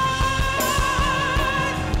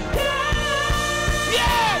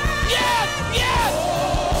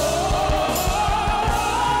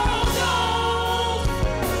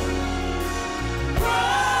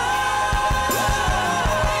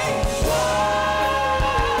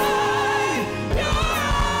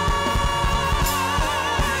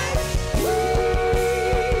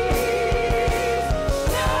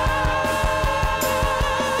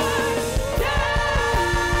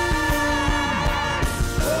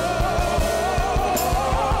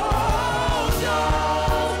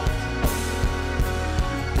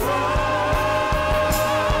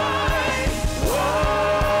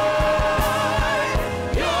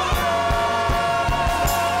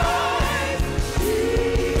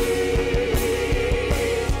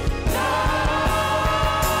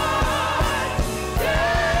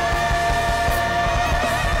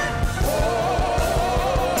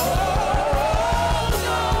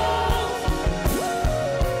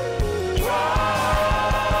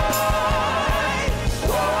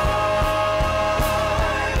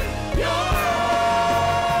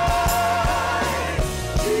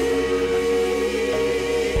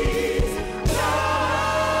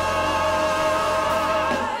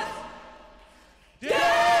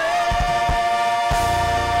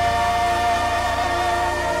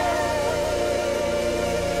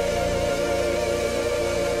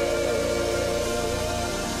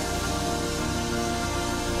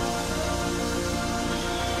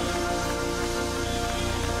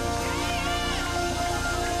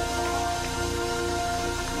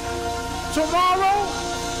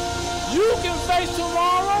 face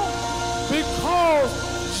tomorrow because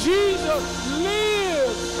Jesus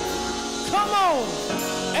lives. Come on.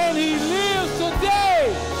 And he lives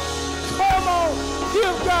today. Come on.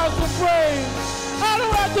 Give God some praise. I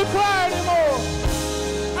don't have to cry anymore.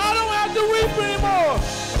 I don't have to weep anymore.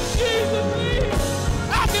 Jesus lives.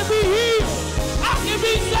 I can be healed. I can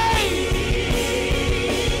be saved.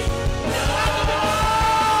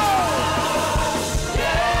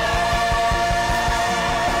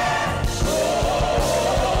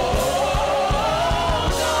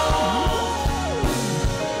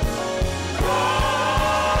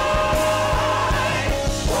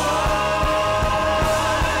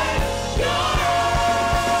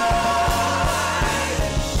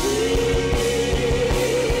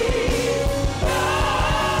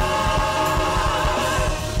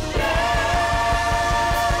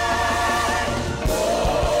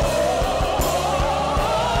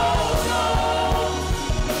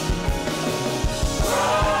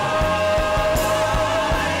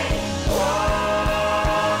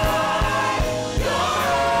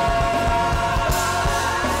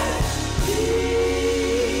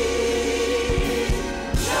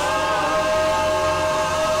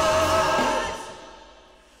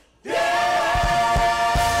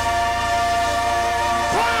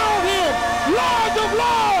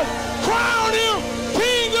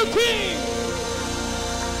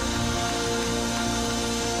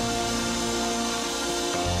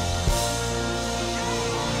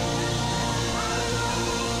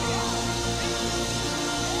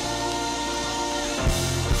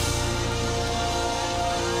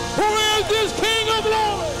 This King of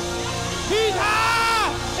glory, he's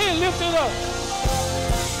high and lifted up.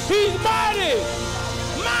 He's mighty,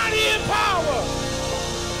 mighty in power,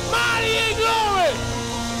 mighty in glory.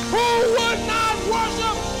 Who would not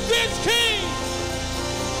worship this King?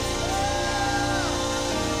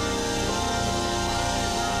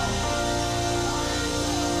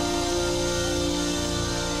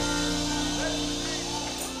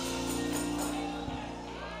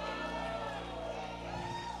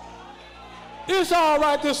 It's all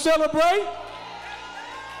right to celebrate.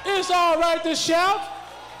 It's all right to shout.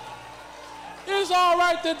 It's all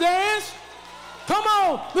right to dance. Come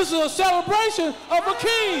on, this is a celebration of a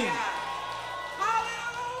king.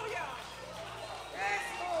 Hallelujah. Yes,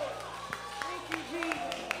 Lord. Thank you,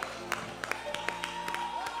 Jesus.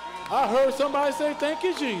 I heard somebody say, thank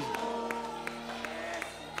you, Jesus.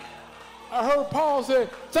 I heard Paul say,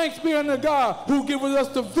 thanks be unto God who giveth us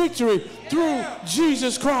the victory through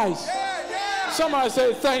Jesus Christ. Somebody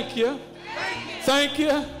say, thank you. Thank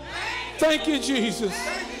you. Thank you, Jesus.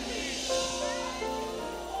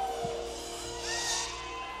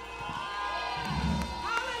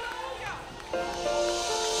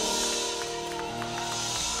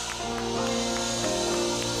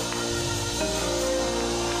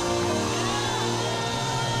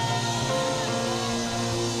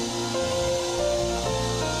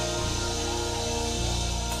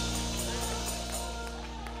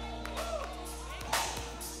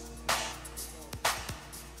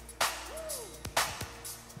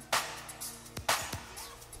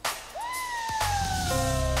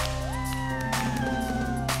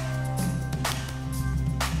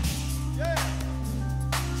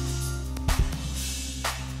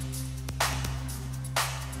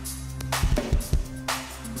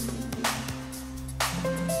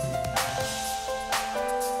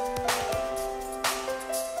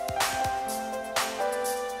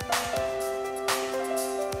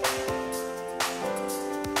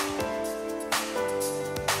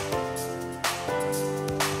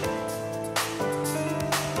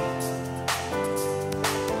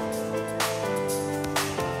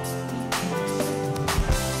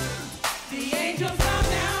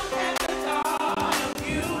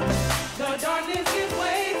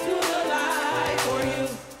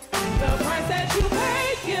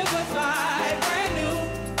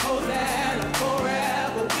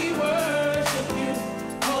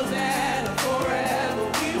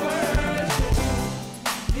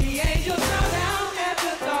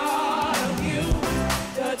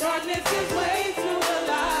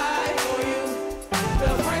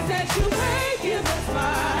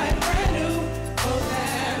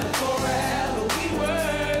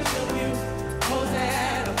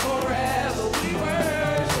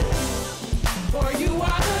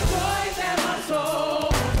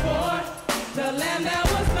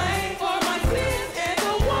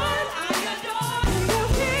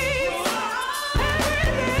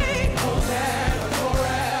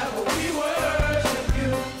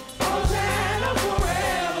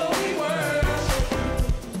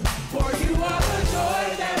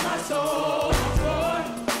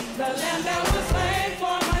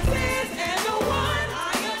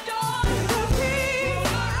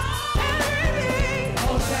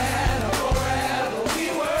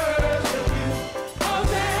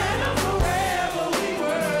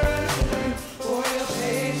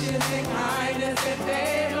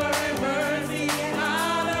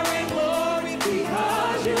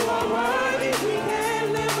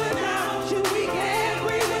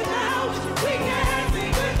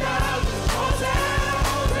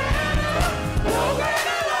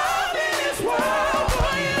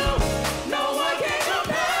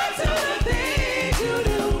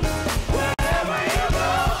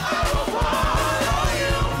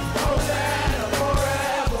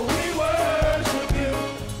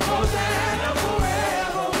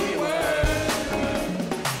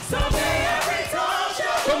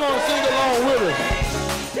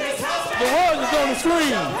 Everybody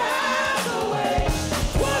scream.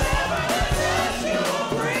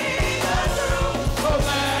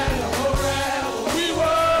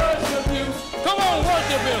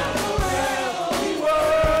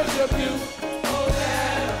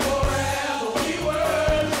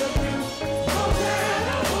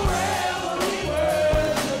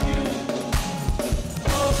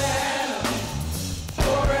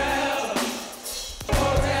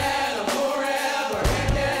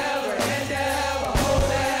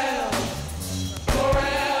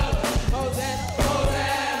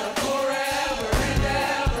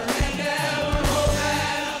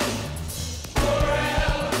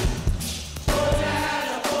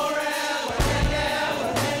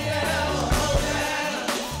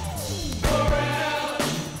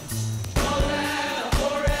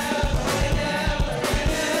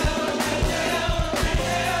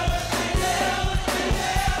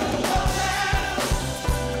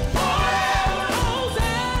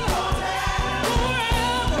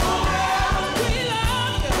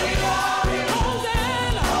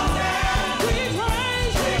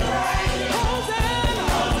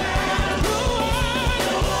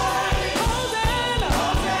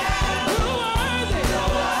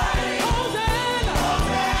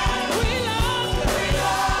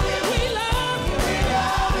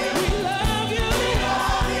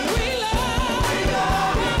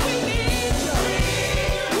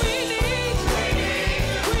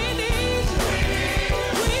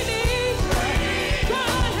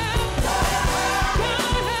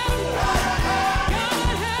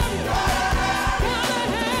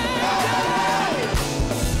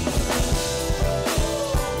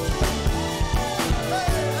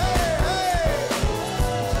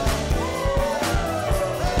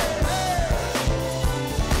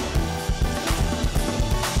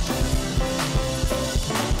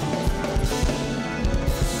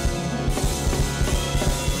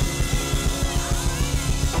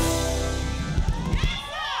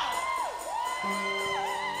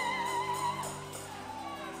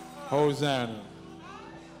 Hosanna.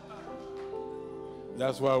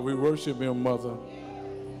 That's why we worship him, Mother,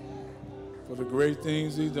 for the great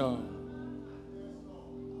things he's done.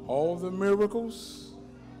 All the miracles,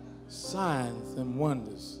 signs, and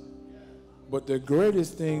wonders. But the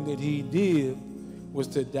greatest thing that he did was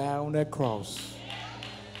to die on that cross.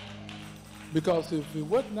 Because if it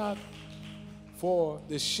was not for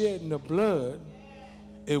the shedding of blood,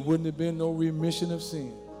 it wouldn't have been no remission of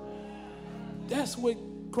sin. That's what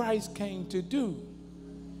Christ came to do.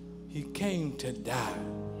 He came to die.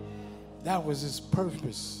 That was his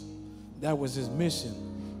purpose. That was his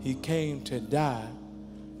mission. He came to die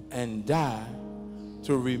and die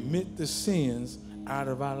to remit the sins out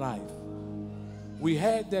of our life. We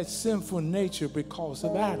had that sinful nature because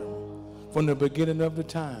of Adam from the beginning of the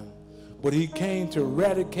time. But he came to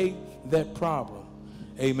eradicate that problem.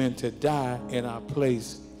 Amen. To die in our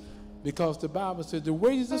place. Because the Bible says the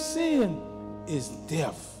wages of sin is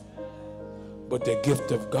death. But the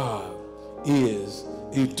gift of God is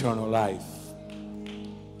eternal life.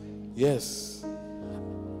 Yes.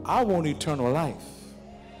 I want eternal life.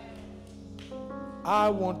 I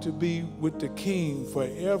want to be with the King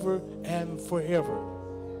forever and forever.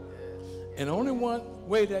 And only one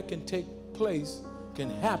way that can take place,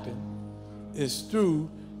 can happen, is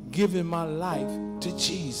through giving my life to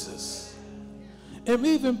Jesus. And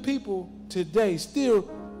even people today still,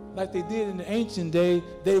 like they did in the ancient day,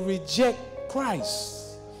 they reject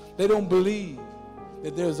Christ. They don't believe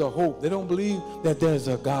that there's a hope. They don't believe that there's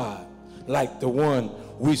a God like the one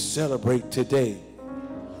we celebrate today.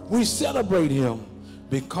 We celebrate him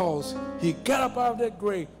because he got up out of that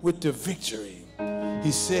grave with the victory.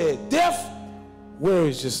 He said, death, where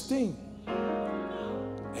is your sting?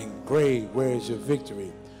 And grave, where is your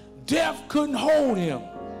victory? Death couldn't hold him.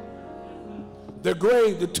 The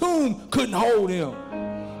grave, the tomb couldn't hold him.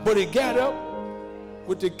 But he got up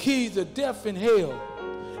with the keys of death and hell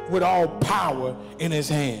with all power in his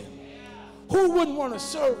hand. Who wouldn't want to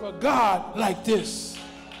serve a God like this?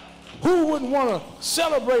 Who wouldn't want to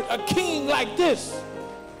celebrate a king like this?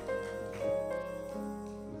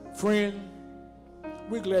 Friend,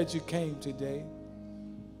 we're glad you came today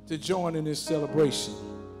to join in this celebration.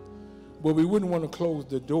 But we wouldn't want to close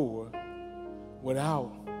the door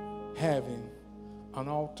without having an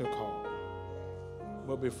altar call.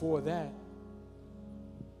 But before that,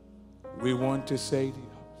 we want to say to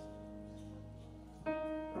you,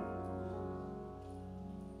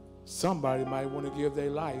 somebody might want to give their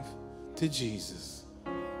life to Jesus.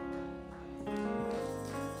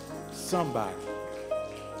 Somebody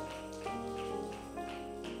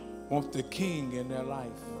wants the King in their life.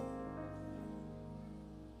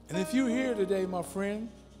 And if you're here today, my friend,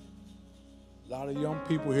 a lot of young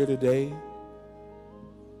people here today,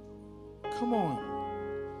 come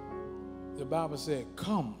on. The Bible said,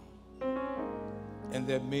 come. And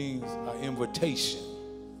that means an invitation.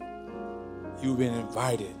 You've been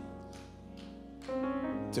invited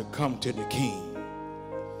to come to the King,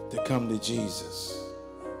 to come to Jesus.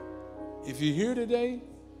 If you're here today,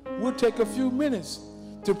 we'll take a few minutes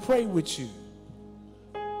to pray with you.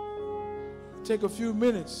 Take a few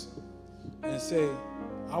minutes and say,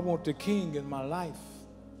 I want the King in my life.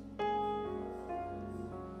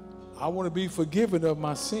 I want to be forgiven of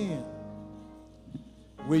my sin.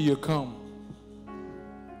 Will you come?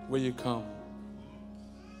 Will you come?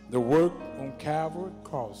 The work on Calvary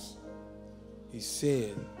cross, he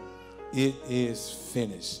said, it is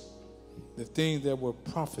finished. The things that were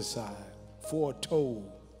prophesied, foretold.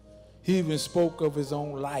 He even spoke of his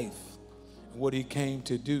own life and what he came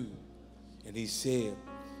to do. And he said,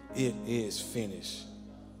 it is finished.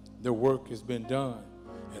 The work has been done.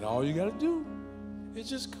 And all you got to do is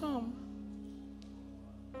just come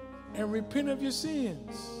and repent of your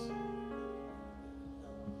sins.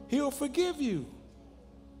 He'll forgive you.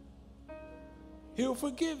 He'll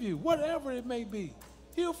forgive you, whatever it may be.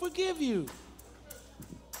 He'll forgive you.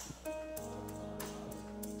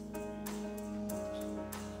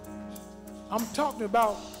 I'm talking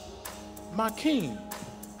about my King.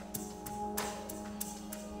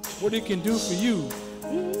 What he can do for you,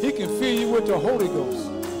 he can fill you with the Holy Ghost.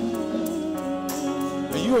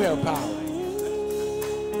 And you have power.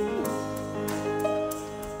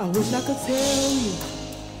 I wish I could tell you,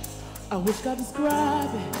 I wish I could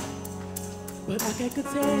describe it, but I can't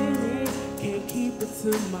contain it, can't keep it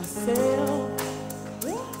to myself.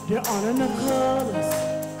 There aren't enough colors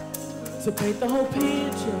to paint the whole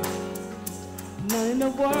picture. Not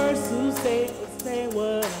enough words to say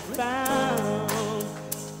what I found.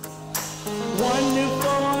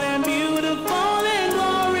 Wonderful and beautiful and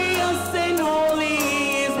glorious and holy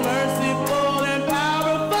is merciful and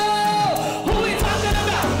powerful. Who we talking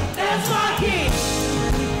about? That's my King.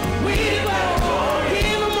 We declare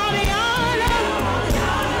give him all the honor.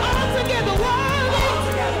 All together worthy.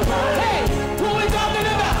 Hey, who we talking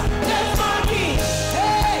about? That's my King.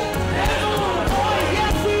 Hey, that's the one. Oh,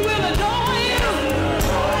 yes, we will adore him.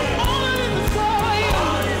 All of this is for him.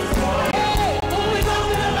 Hey, who we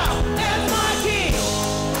talking about? That's my King.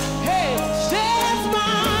 Hey, that's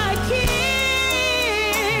my King.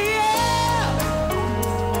 Yeah.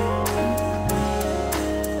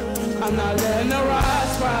 I'm not letting the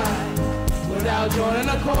rocks cry without joining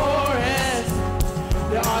the chorus.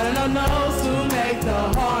 There aren't enough notes to make the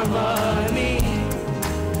harmony.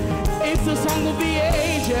 It's the song of the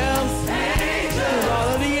angels. It's all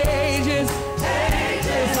of the ages.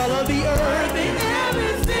 It's all of the earth and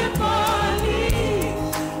every symphony.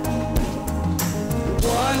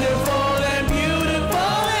 Wonderful and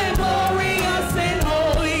beautiful and glorious and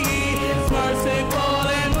holy is merciful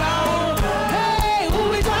and powerful. Hey, who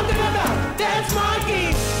we talking about? That's my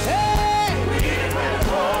King. Hey, give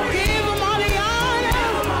him all the honor.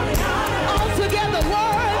 All together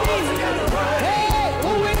worthy. Hey,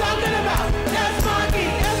 who we talking about? That's my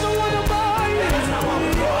King. That's the one above you.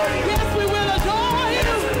 Yes, we will adore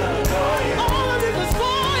you. All of this is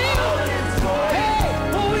for you. Hey,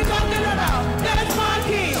 who we talking about? That's my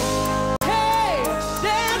King. Hey,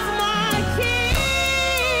 that's my King.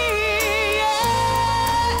 Yeah.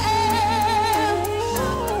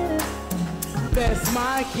 That's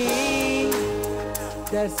my King.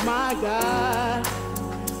 That's my God.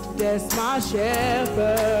 That's my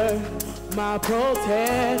shepherd, my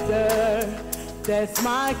protector. That's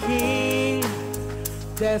my King.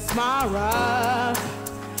 That's my rock.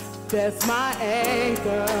 That's my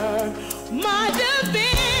anchor, my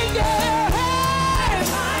defender. Hey,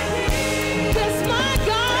 that's my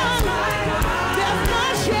God. That's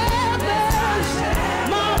my shepherd,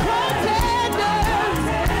 my protector.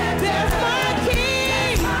 That's my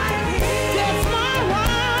King. That's my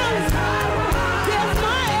rock. That's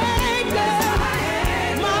my anchor,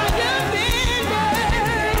 my defender.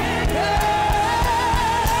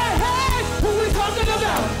 Hey, who we talking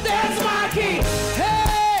about? That's my King.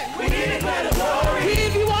 Hey, we declare the glory.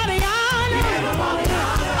 Give you all the honor.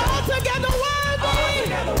 All together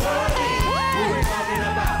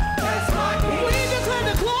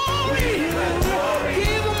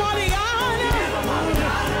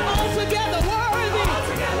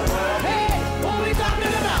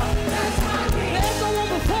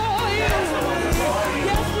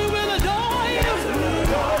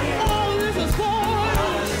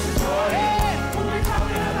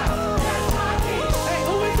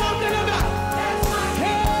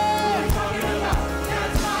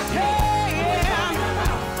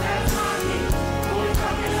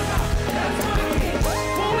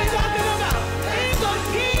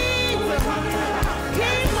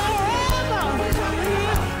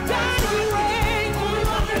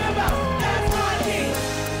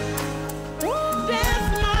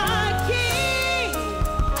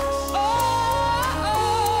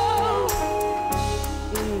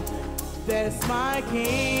That's my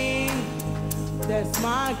King. That's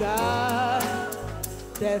my God.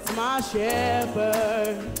 That's my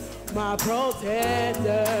shepherd, my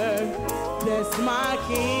protector. That's my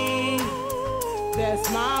King. That's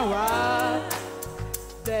my rock.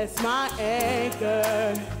 That's my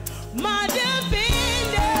anchor, my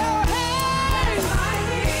defender. Hey, that's my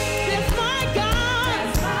King. That's my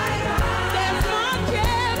God. That's my God. That's my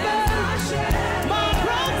shepherd, my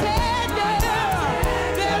protector.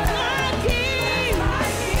 That's my King.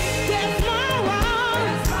 That's my rock.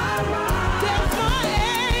 That's my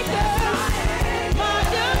anchor, my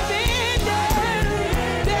defender.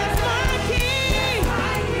 That's my King.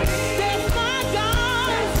 That's my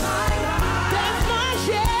God. That's my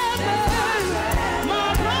shepherd, my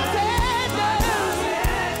protector.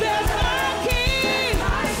 That's my King.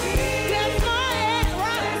 That's my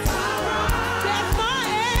rock. That's my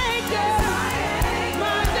anchor,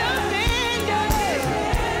 my defender.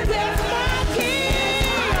 That's my King.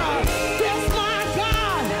 That's my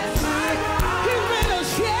God. He's been a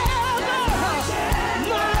shepherd,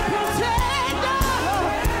 my protector.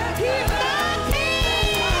 He's my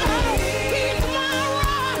King. He's my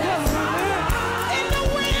rock. In the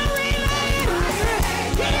weary land,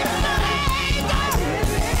 he's my anchor.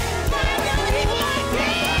 My God, he's my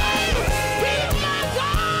King. He's my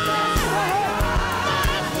God. My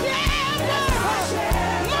shepherd.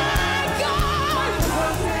 My God.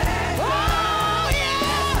 Oh,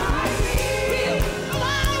 yeah. He's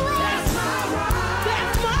my rock.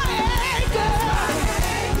 That's my anchor.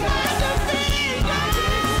 My defender.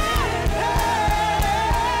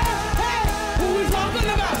 Hey, who we talking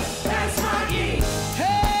about? That's my King.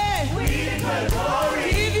 Hey, we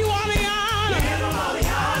give you all the honor.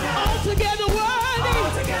 Altogether worthy.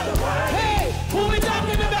 Hey, who we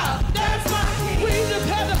talking about? That's my King. We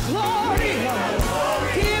declare the glory.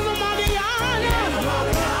 Give him all the honor.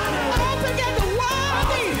 Altogether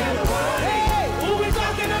worthy. Hey, who we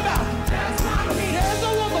talking about? That's my King. There's no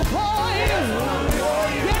one before you.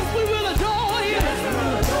 Yes, we will adore you.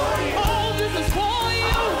 All this is for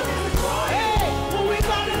you. Hey, who we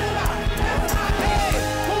talking about? Hey,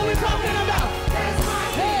 who we talking about?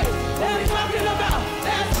 Hey, they're talking about.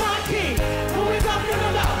 That's my King. Who we talking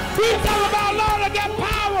about? We talk about Lord that got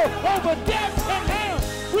power over death and hell.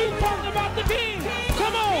 We talking about the King.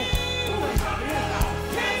 Come on.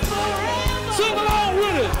 Sing along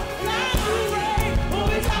with us. Who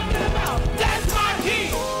we talking about? That's my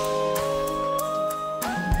King.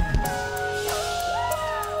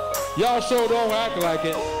 Y'all sure don't act like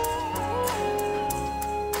it.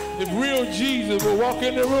 If real Jesus would walk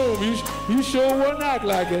in the room, you sure wouldn't act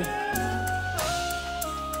like it.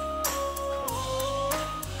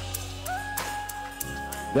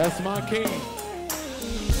 That's my King.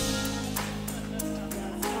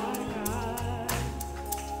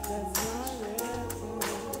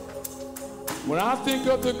 When I think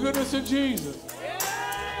of the goodness of Jesus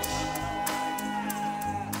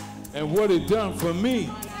and what He done for me,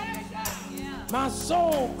 my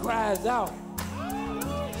soul cries out,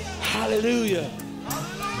 hallelujah,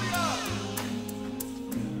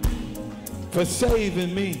 for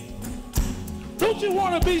saving me. Don't you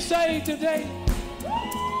want to be saved today?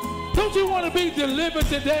 Don't you want to be delivered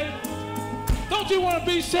today? Don't you want to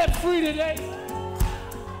be set free today?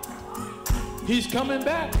 He's coming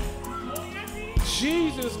back.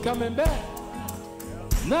 Jesus coming back.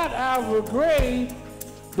 Not out of a grave,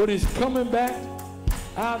 but He's coming back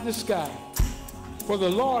out of the sky. For the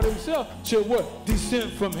Lord Himself shall what?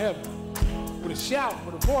 Descend from heaven with a shout,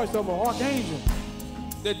 with a voice of an archangel.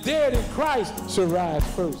 The dead in Christ shall rise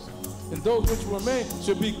first, and those which remain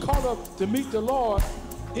shall be caught up to meet the Lord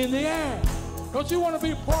in the air. Don't you want to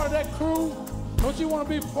be part of that crew? Don't you want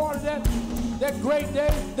to be part of that great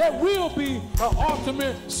day? That will be an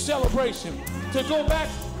ultimate celebration, to go back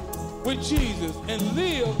with Jesus and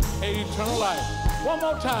live an eternal life. One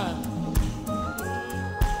more time.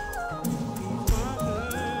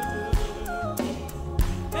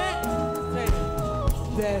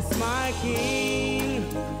 That's my King.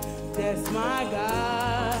 That's my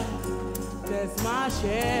God. That's my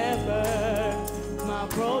shepherd, my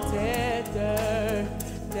protector.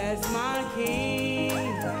 That's my King.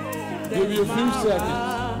 Give you a few seconds.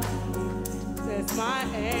 God. That's my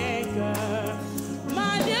anchor,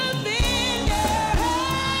 my defender.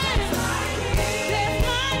 That's my King. That's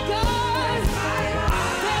my God.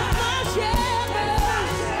 That's my shepherd,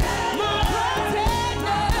 my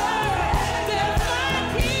protector. That's my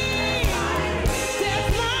King. That's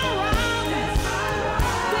my rock.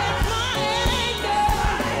 That's my anchor,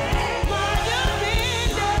 my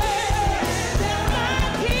defender. That's my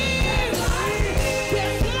King.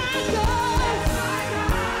 That's my God.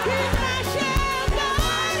 He's my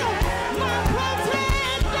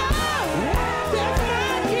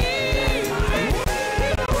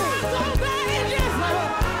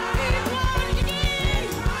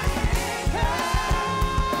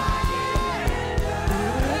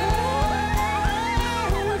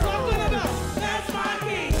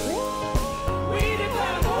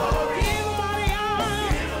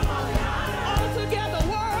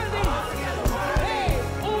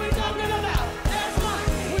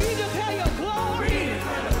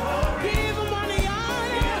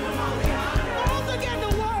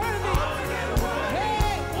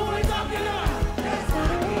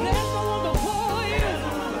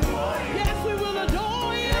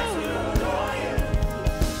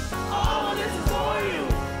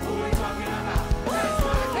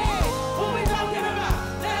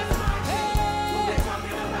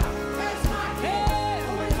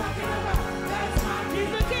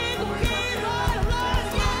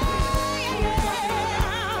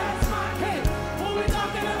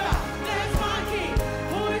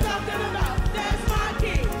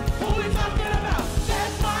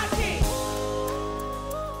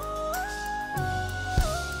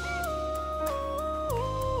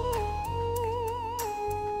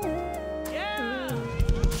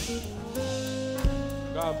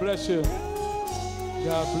bless you.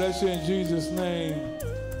 God bless you in Jesus' name.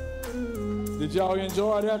 Did y'all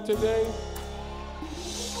enjoy that today?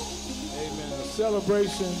 Amen. A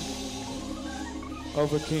celebration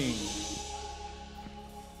of a king.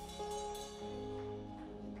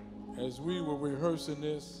 As we were rehearsing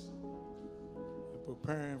this and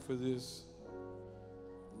preparing for this,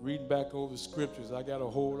 reading back over scriptures, I got a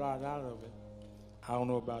whole lot out of it. I don't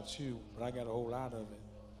know about you, but I got a whole lot of it.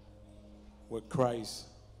 What Christ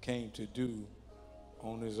came to do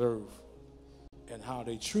on this earth and how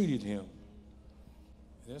they treated him.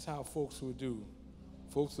 And that's how folks would do.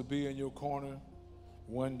 Folks would be in your corner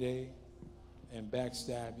one day and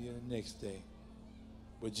backstab you the next day.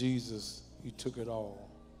 But Jesus, he took it all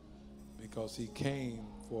because he came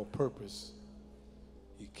for a purpose.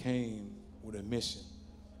 He came with a mission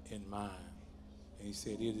in mind. And he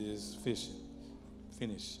said, it is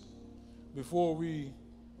finished. Before we're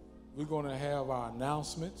going to have our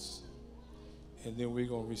announcements, and then we're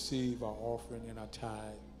going to receive our offering and our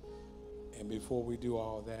tithe. And before we do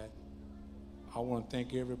all that, I want to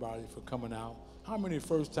thank everybody for coming out. How many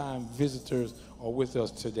first-time visitors are with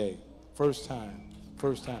us today? First time.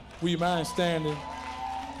 Will you mind standing?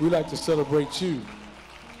 We like to celebrate you.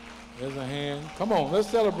 There's a hand. Come on, let's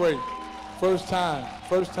celebrate. First time.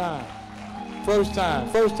 That's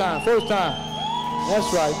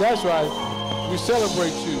right. We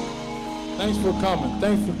celebrate you. Thanks for coming.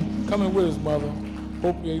 Thanks for coming with us, Mother.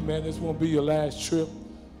 Hope, amen, this won't be your last trip.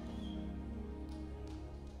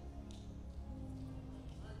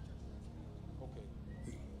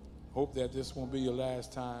 Okay. Hope that this won't be your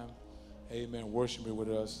last time, amen, worshiping with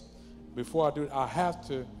us. Before I do it,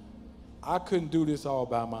 I couldn't do this all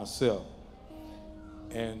by myself.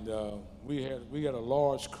 And we had a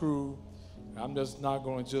large crew. I'm just not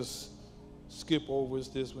going to skip over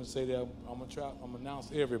this one and say that I'm gonna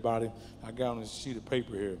announce everybody I got on this sheet of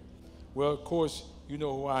paper here. Well, of course, you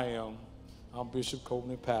know who I am. I'm Bishop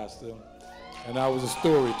Coleman, pastor, and I was a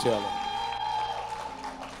storyteller.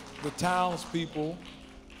 The townspeople,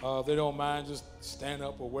 they don't mind just stand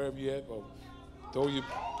up or wherever you at, or throw your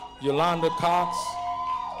Yolanda Cox,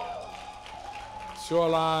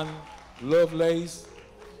 Shoreline Lovelace,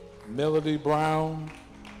 Melody Brown,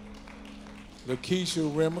 Lakeisha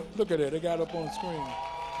Rimmer. Look at that, they got up on the screen.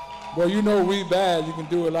 Well, you know we bad, you can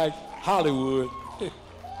do it like Hollywood.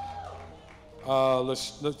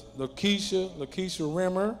 Lakeisha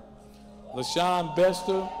Rimmer, LaShawn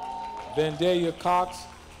Bester, Vandalia Cox,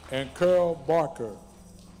 and Carol Barker.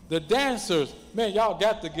 The dancers, man, y'all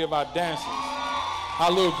got to give our dancers,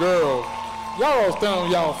 our little girls, y'all all stand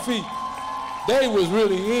on y'all feet. They was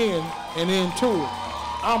really in and into it.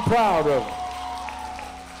 I'm proud of it.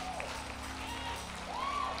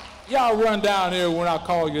 Y'all run down here when I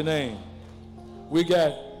call your name. We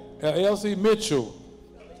got Elsie Mitchell.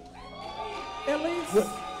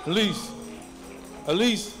 Elise,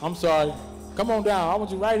 I'm sorry. Come on down. I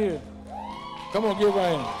want you right here. Come on, give her a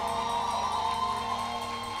hand.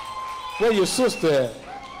 Where your sister at?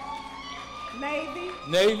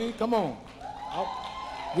 Navy, come on.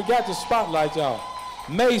 We got the spotlight, y'all.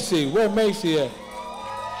 Macy, where Macy at?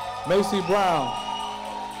 Macy Brown.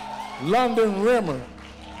 London Rimmer.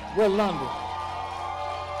 Where London?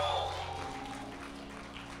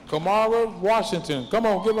 Kamara Washington. Come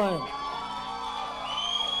on, give her a hand.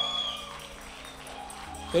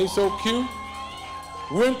 They so cute.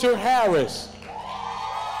 Winter Harris.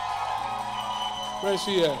 Where's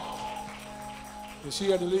she at? Is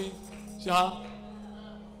she at the lead? Huh?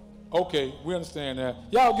 Okay, we understand that.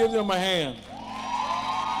 Y'all give them a hand.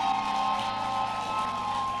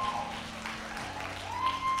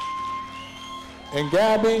 And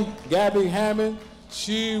Gabby Hammond,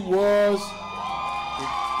 she was,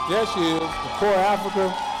 there she is, the Core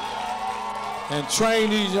Africa, and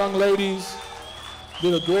trained these young ladies,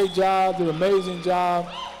 did a great job, did an amazing job,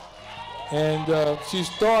 and she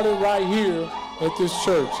started right here at this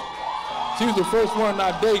church. She was the first one in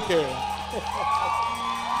our daycare.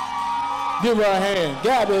 Give her a hand.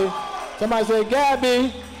 Gabby, somebody say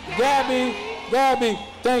Gabby,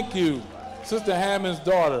 thank you. Sister Hammond's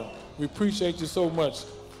daughter. We appreciate you so much.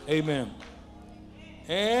 Amen.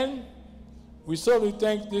 And we certainly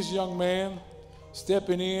thank this young man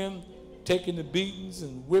stepping in, taking the beatings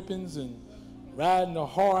and whippings and riding the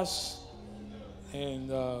horse and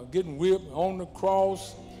getting whipped on the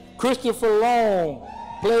cross. Christopher Long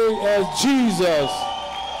played as Jesus.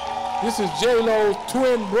 This is J-Lo's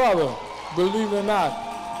twin brother, believe it or not.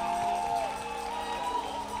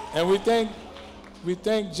 And we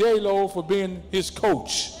thank J-Lo for being his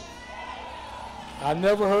coach. I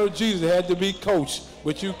never heard Jesus had to be coached,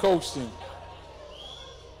 but you coached him.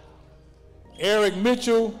 Eric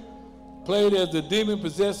Mitchell played as the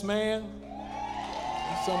demon-possessed man.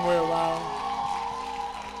 He's somewhere around.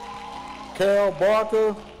 Carol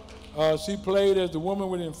Barker, she played as the woman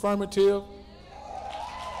with infirmity.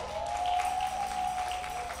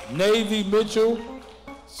 Navy Mitchell,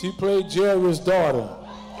 she played Jerry's daughter.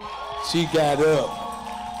 She got up.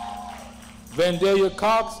 Vandalia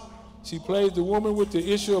Cox, she plays the woman with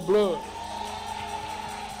the issue of blood.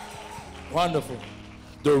 Wonderful.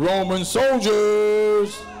 The Roman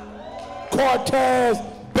soldiers, Cortez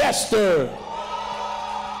Bester,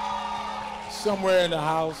 somewhere in the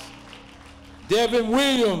house. Devin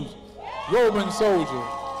Williams, Roman soldier.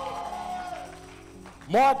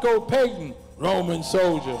 Marco Payton, Roman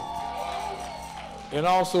soldier. And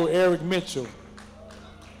also Eric Mitchell.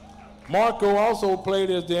 Marco also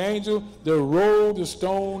played as the angel that rolled the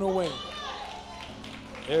stone away.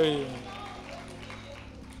 There he is.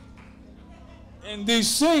 And these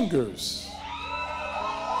singers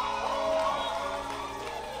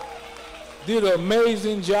did an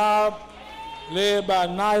amazing job, led by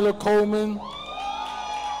Nyla Coleman.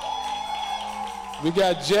 We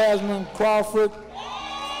got Jasmine Crawford,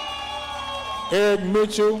 Eric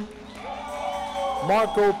Mitchell,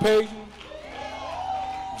 Marco Payton,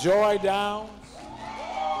 Joy Downs,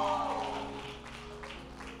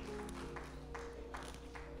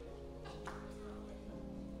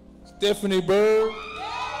 Stephanie Bird,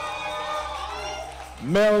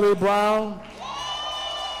 Melody Brown.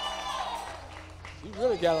 You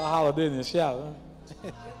really got a holiday in the shout,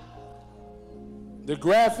 huh? The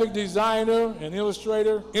graphic designer and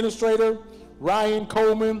illustrator Ryan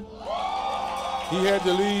Coleman. He had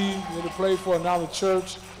to leave, he had to play for another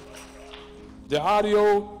church. The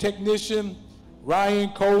audio technician, Ryan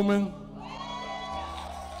Coleman.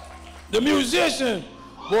 The musician,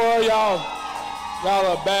 boy, y'all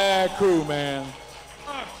a bad crew, man.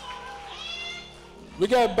 We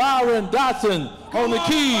got Byron Dotson on the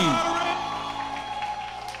keys.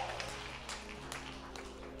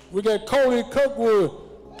 We got Cody Kirkwood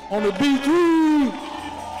on the beat.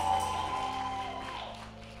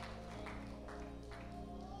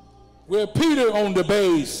 We have Peter on the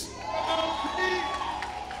bass.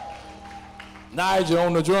 Nigel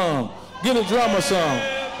on the drum. Get a drummer some.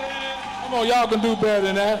 Come on, y'all can do better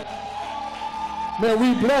than that. Man,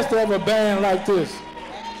 we blessed to have a band like this.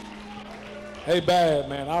 Hey, Bad,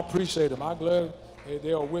 man, I appreciate them. I'm glad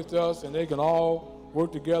they are with us and they can all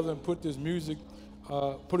work together and put this music,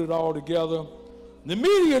 put it all together. The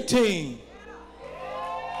media team.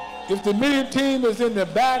 If the media team is in the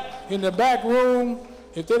back room,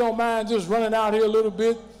 if they don't mind just running out here a little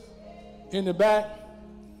bit in the back,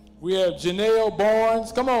 we have Janelle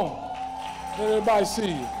Barnes. Come on, let everybody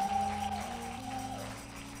see you.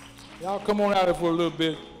 Y'all come on out here for a little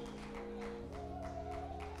bit.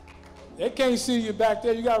 They can't see you back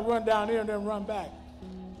there. You got to run down here and then run back.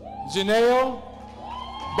 Janelle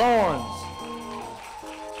Barnes.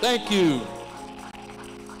 Thank you.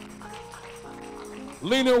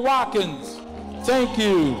 Lena Watkins. Thank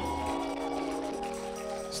you.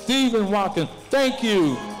 Stephen Watkins. Thank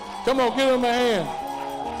you. Come on, give him a hand.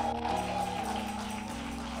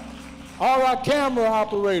 All our camera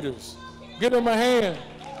operators. Give them a hand.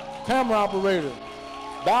 Camera operator.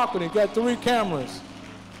 Balcony, got 3 cameras.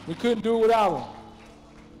 We couldn't do it without them.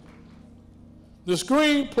 The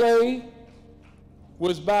screenplay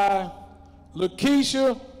was by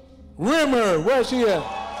Lakeisha Rimmer. Where's she at?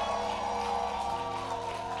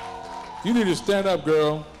 You need to stand up,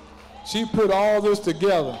 girl. She put all this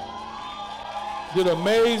together. Did an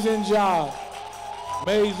amazing job.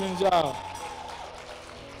 Amazing job.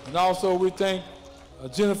 And also we thank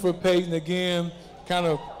Jennifer Payton again, kind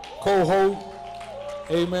of co-host,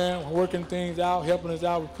 amen, working things out, helping us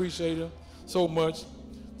out. We appreciate her so much.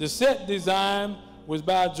 The set design was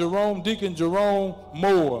by Deacon Jerome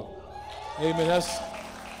Moore. Amen, that's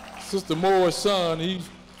Sister Moore's son. He's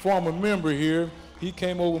a former member here. He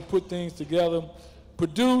came over and put things together.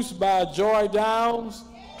 Produced by Joy Downs,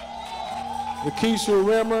 Lakeisha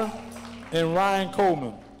Rimmer, and Ryan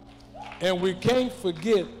Coleman. And we can't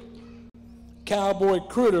forget Cowboy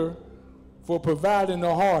Critter for providing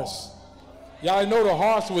the horse. Y'all know the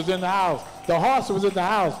horse was in the house. The horse was in the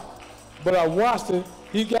house, but I watched it.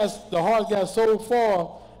 The horse got so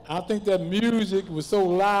far, I think that music was so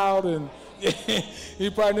loud, and he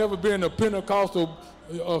probably never been in a Pentecostal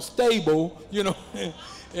stable, you know,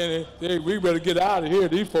 and we better get out of here.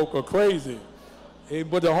 These folk are crazy.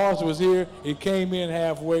 But the horse was here. It came in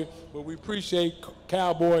halfway, but we appreciate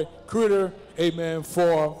Cowboy Critter, amen,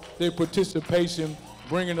 for their participation,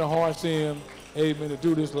 bringing the horse in, amen, to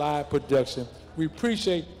do this live production. We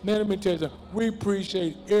appreciate, man, let me tell you something, we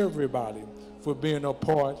appreciate everybody for being a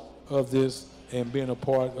part of this and being a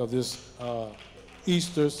part of this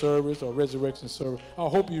Easter service or resurrection service. I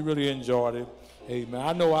hope you really enjoyed it. Amen.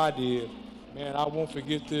 I know I did. Man, I won't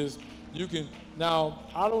forget this. You can, now,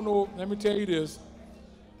 I don't know, let me tell you this,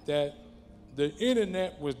 that the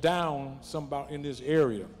internet was down somehow in this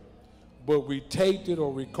area, but we taped it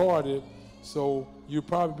or recorded it, so you'll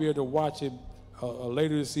probably be able to watch it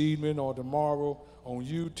later this evening or tomorrow on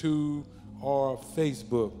YouTube or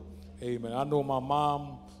Facebook. Amen. I know my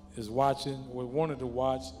mom is watching or wanted to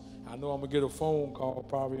watch. I know I'm going to get a phone call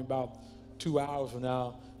probably in about 2 hours from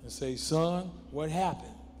now and say, son, what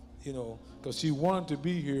happened? You know, because she wanted to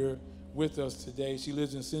be here with us today. She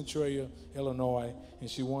lives in Centralia, Illinois, and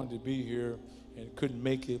she wanted to be here and couldn't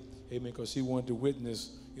make it, amen, because she wanted to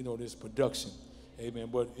witness, you know, this production, amen.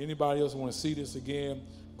 But anybody else want to see this again,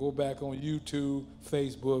 go back on YouTube,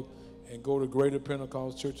 Facebook, and go to Greater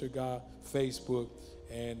Pentecostal Church of God Facebook,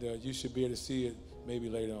 and you should be able to see it maybe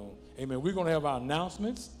later on. Amen. We're going to have our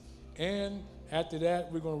announcements, and after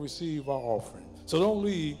that, we're going to receive our offering. So don't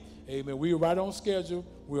leave. Amen. We're right on schedule.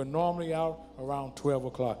 We're normally out around 12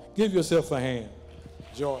 o'clock. Give yourself a hand.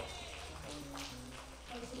 George.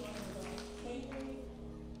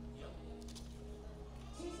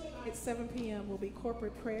 At 7 p.m. will be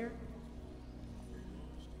corporate prayer.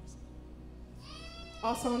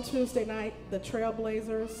 Also on Tuesday night, the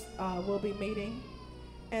Trailblazers will be meeting.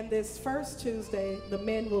 And this first Tuesday, the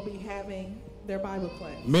men will be having their Bible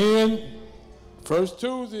class. Men, first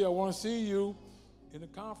Tuesday, I want to see you in the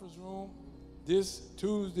conference room this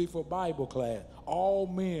Tuesday for Bible class. All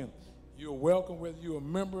men, you're welcome whether you're a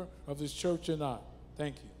member of this church or not.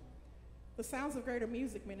 Thank you. The Sounds of Greater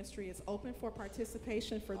Music Ministry is open for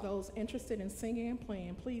participation for those interested in singing and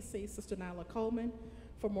playing. Please see Sister Nyla Coleman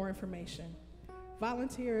for more information.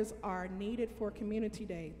 Volunteers are needed for Community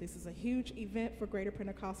Day. This is a huge event for Greater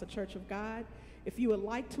Pentecostal Church of God. If you would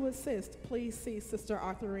like to assist, please see Sister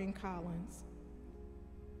Arthurine Collins.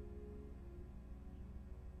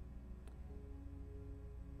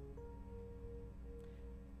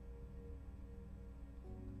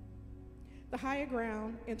 The Higher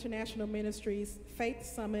Ground International Ministries Faith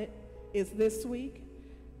Summit is this week,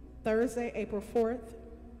 Thursday, April 4th,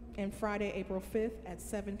 and Friday, April 5th at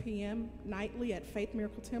 7 p.m. nightly at Faith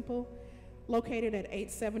Miracle Temple, located at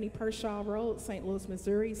 870 Pershaw Road, St. Louis,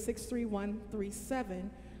 Missouri,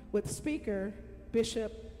 63137, with speaker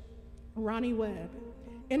Bishop Ronnie Webb.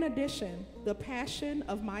 In addition, the Passion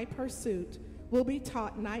of My Pursuit will be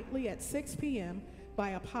taught nightly at 6 p.m. by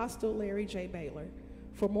Apostle Larry J. Baylor.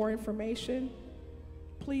 For more information,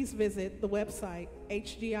 please visit the website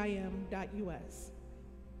hgim.us.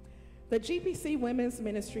 The GPC Women's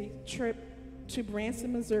Ministry trip to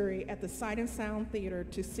Branson, Missouri at the Sight and Sound Theater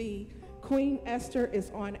to see Queen Esther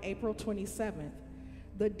is on April 27th.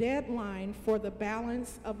 The deadline for the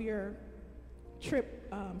balance of your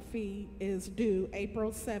trip fee is due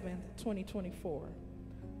April 7th, 2024.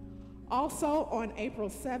 Also on April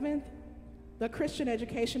 7th, the Christian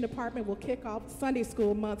Education Department will kick off Sunday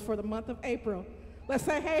School Month for the month of April. Let's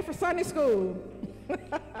say hey for Sunday School.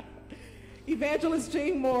 Evangelist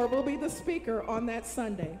Jean Moore will be the speaker on that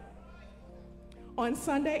Sunday. On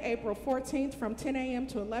Sunday, April 14th from 10 a.m.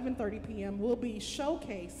 to 11:30 p.m. will be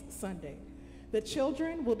Showcase Sunday. The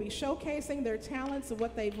children will be showcasing their talents and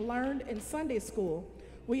what they've learned in Sunday school.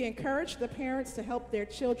 We encourage the parents to help their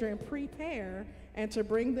children prepare and to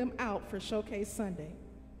bring them out for Showcase Sunday.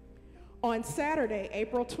 On Saturday,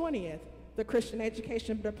 April 20th, the Christian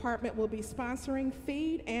Education Department will be sponsoring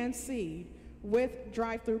Feed and Seed with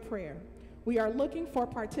drive-through prayer. We are looking for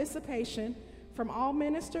participation from all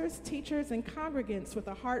ministers, teachers, and congregants with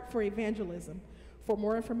a heart for evangelism. For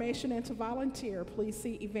more information and to volunteer, please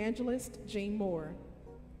see Evangelist Jean Moore.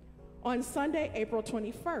 On Sunday, April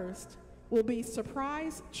 21st, will be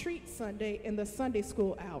Surprise Treat Sunday in the Sunday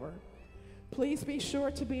School Hour. Please be sure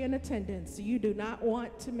to be in attendance. You do not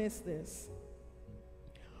want to miss this.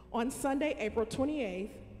 On Sunday, April 28th,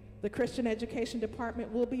 the Christian Education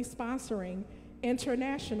Department will be sponsoring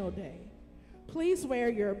International Day. Please wear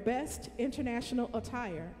your best international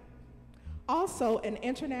attire. Also, an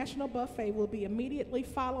international buffet will be immediately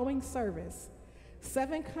following service.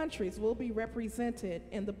 7 countries will be represented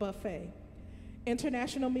in the buffet.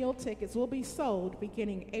 International meal tickets will be sold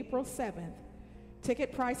beginning April 7th.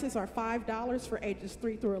 Ticket prices are $5 for ages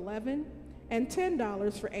 3 through 11 and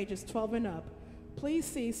 $10 for ages 12 and up. Please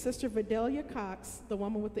see Sister Vidalia Cox, the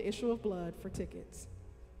woman with the issue of blood, for tickets.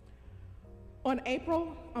 On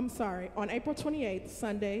April 28th,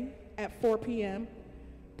 Sunday at 4 p.m.,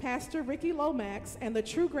 Pastor Ricky Lomax and the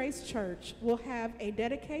True Grace Church will have a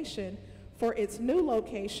dedication for its new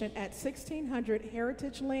location at 1600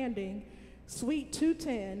 Heritage Landing, Suite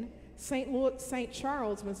 210, St.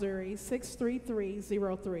 Charles, Missouri,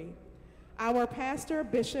 63303. Our pastor,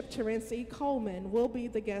 Bishop Terence E. Coleman, will be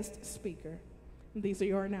the guest speaker. And these are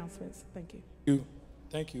your announcements. Thank you.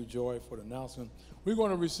 Thank you, Joy, for the announcement. We're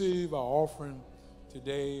going to receive our offering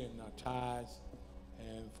today and our tithes.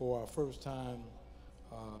 And for our first-time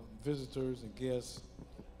visitors and guests,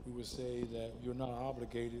 we would say that you're not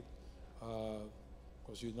obligated,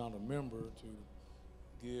 because you're not a member, to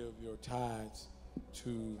give your tithes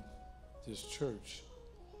to this church.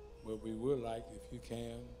 But we would like, if you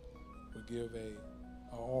can, we give an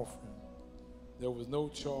offering. There was no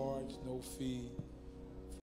charge, no fee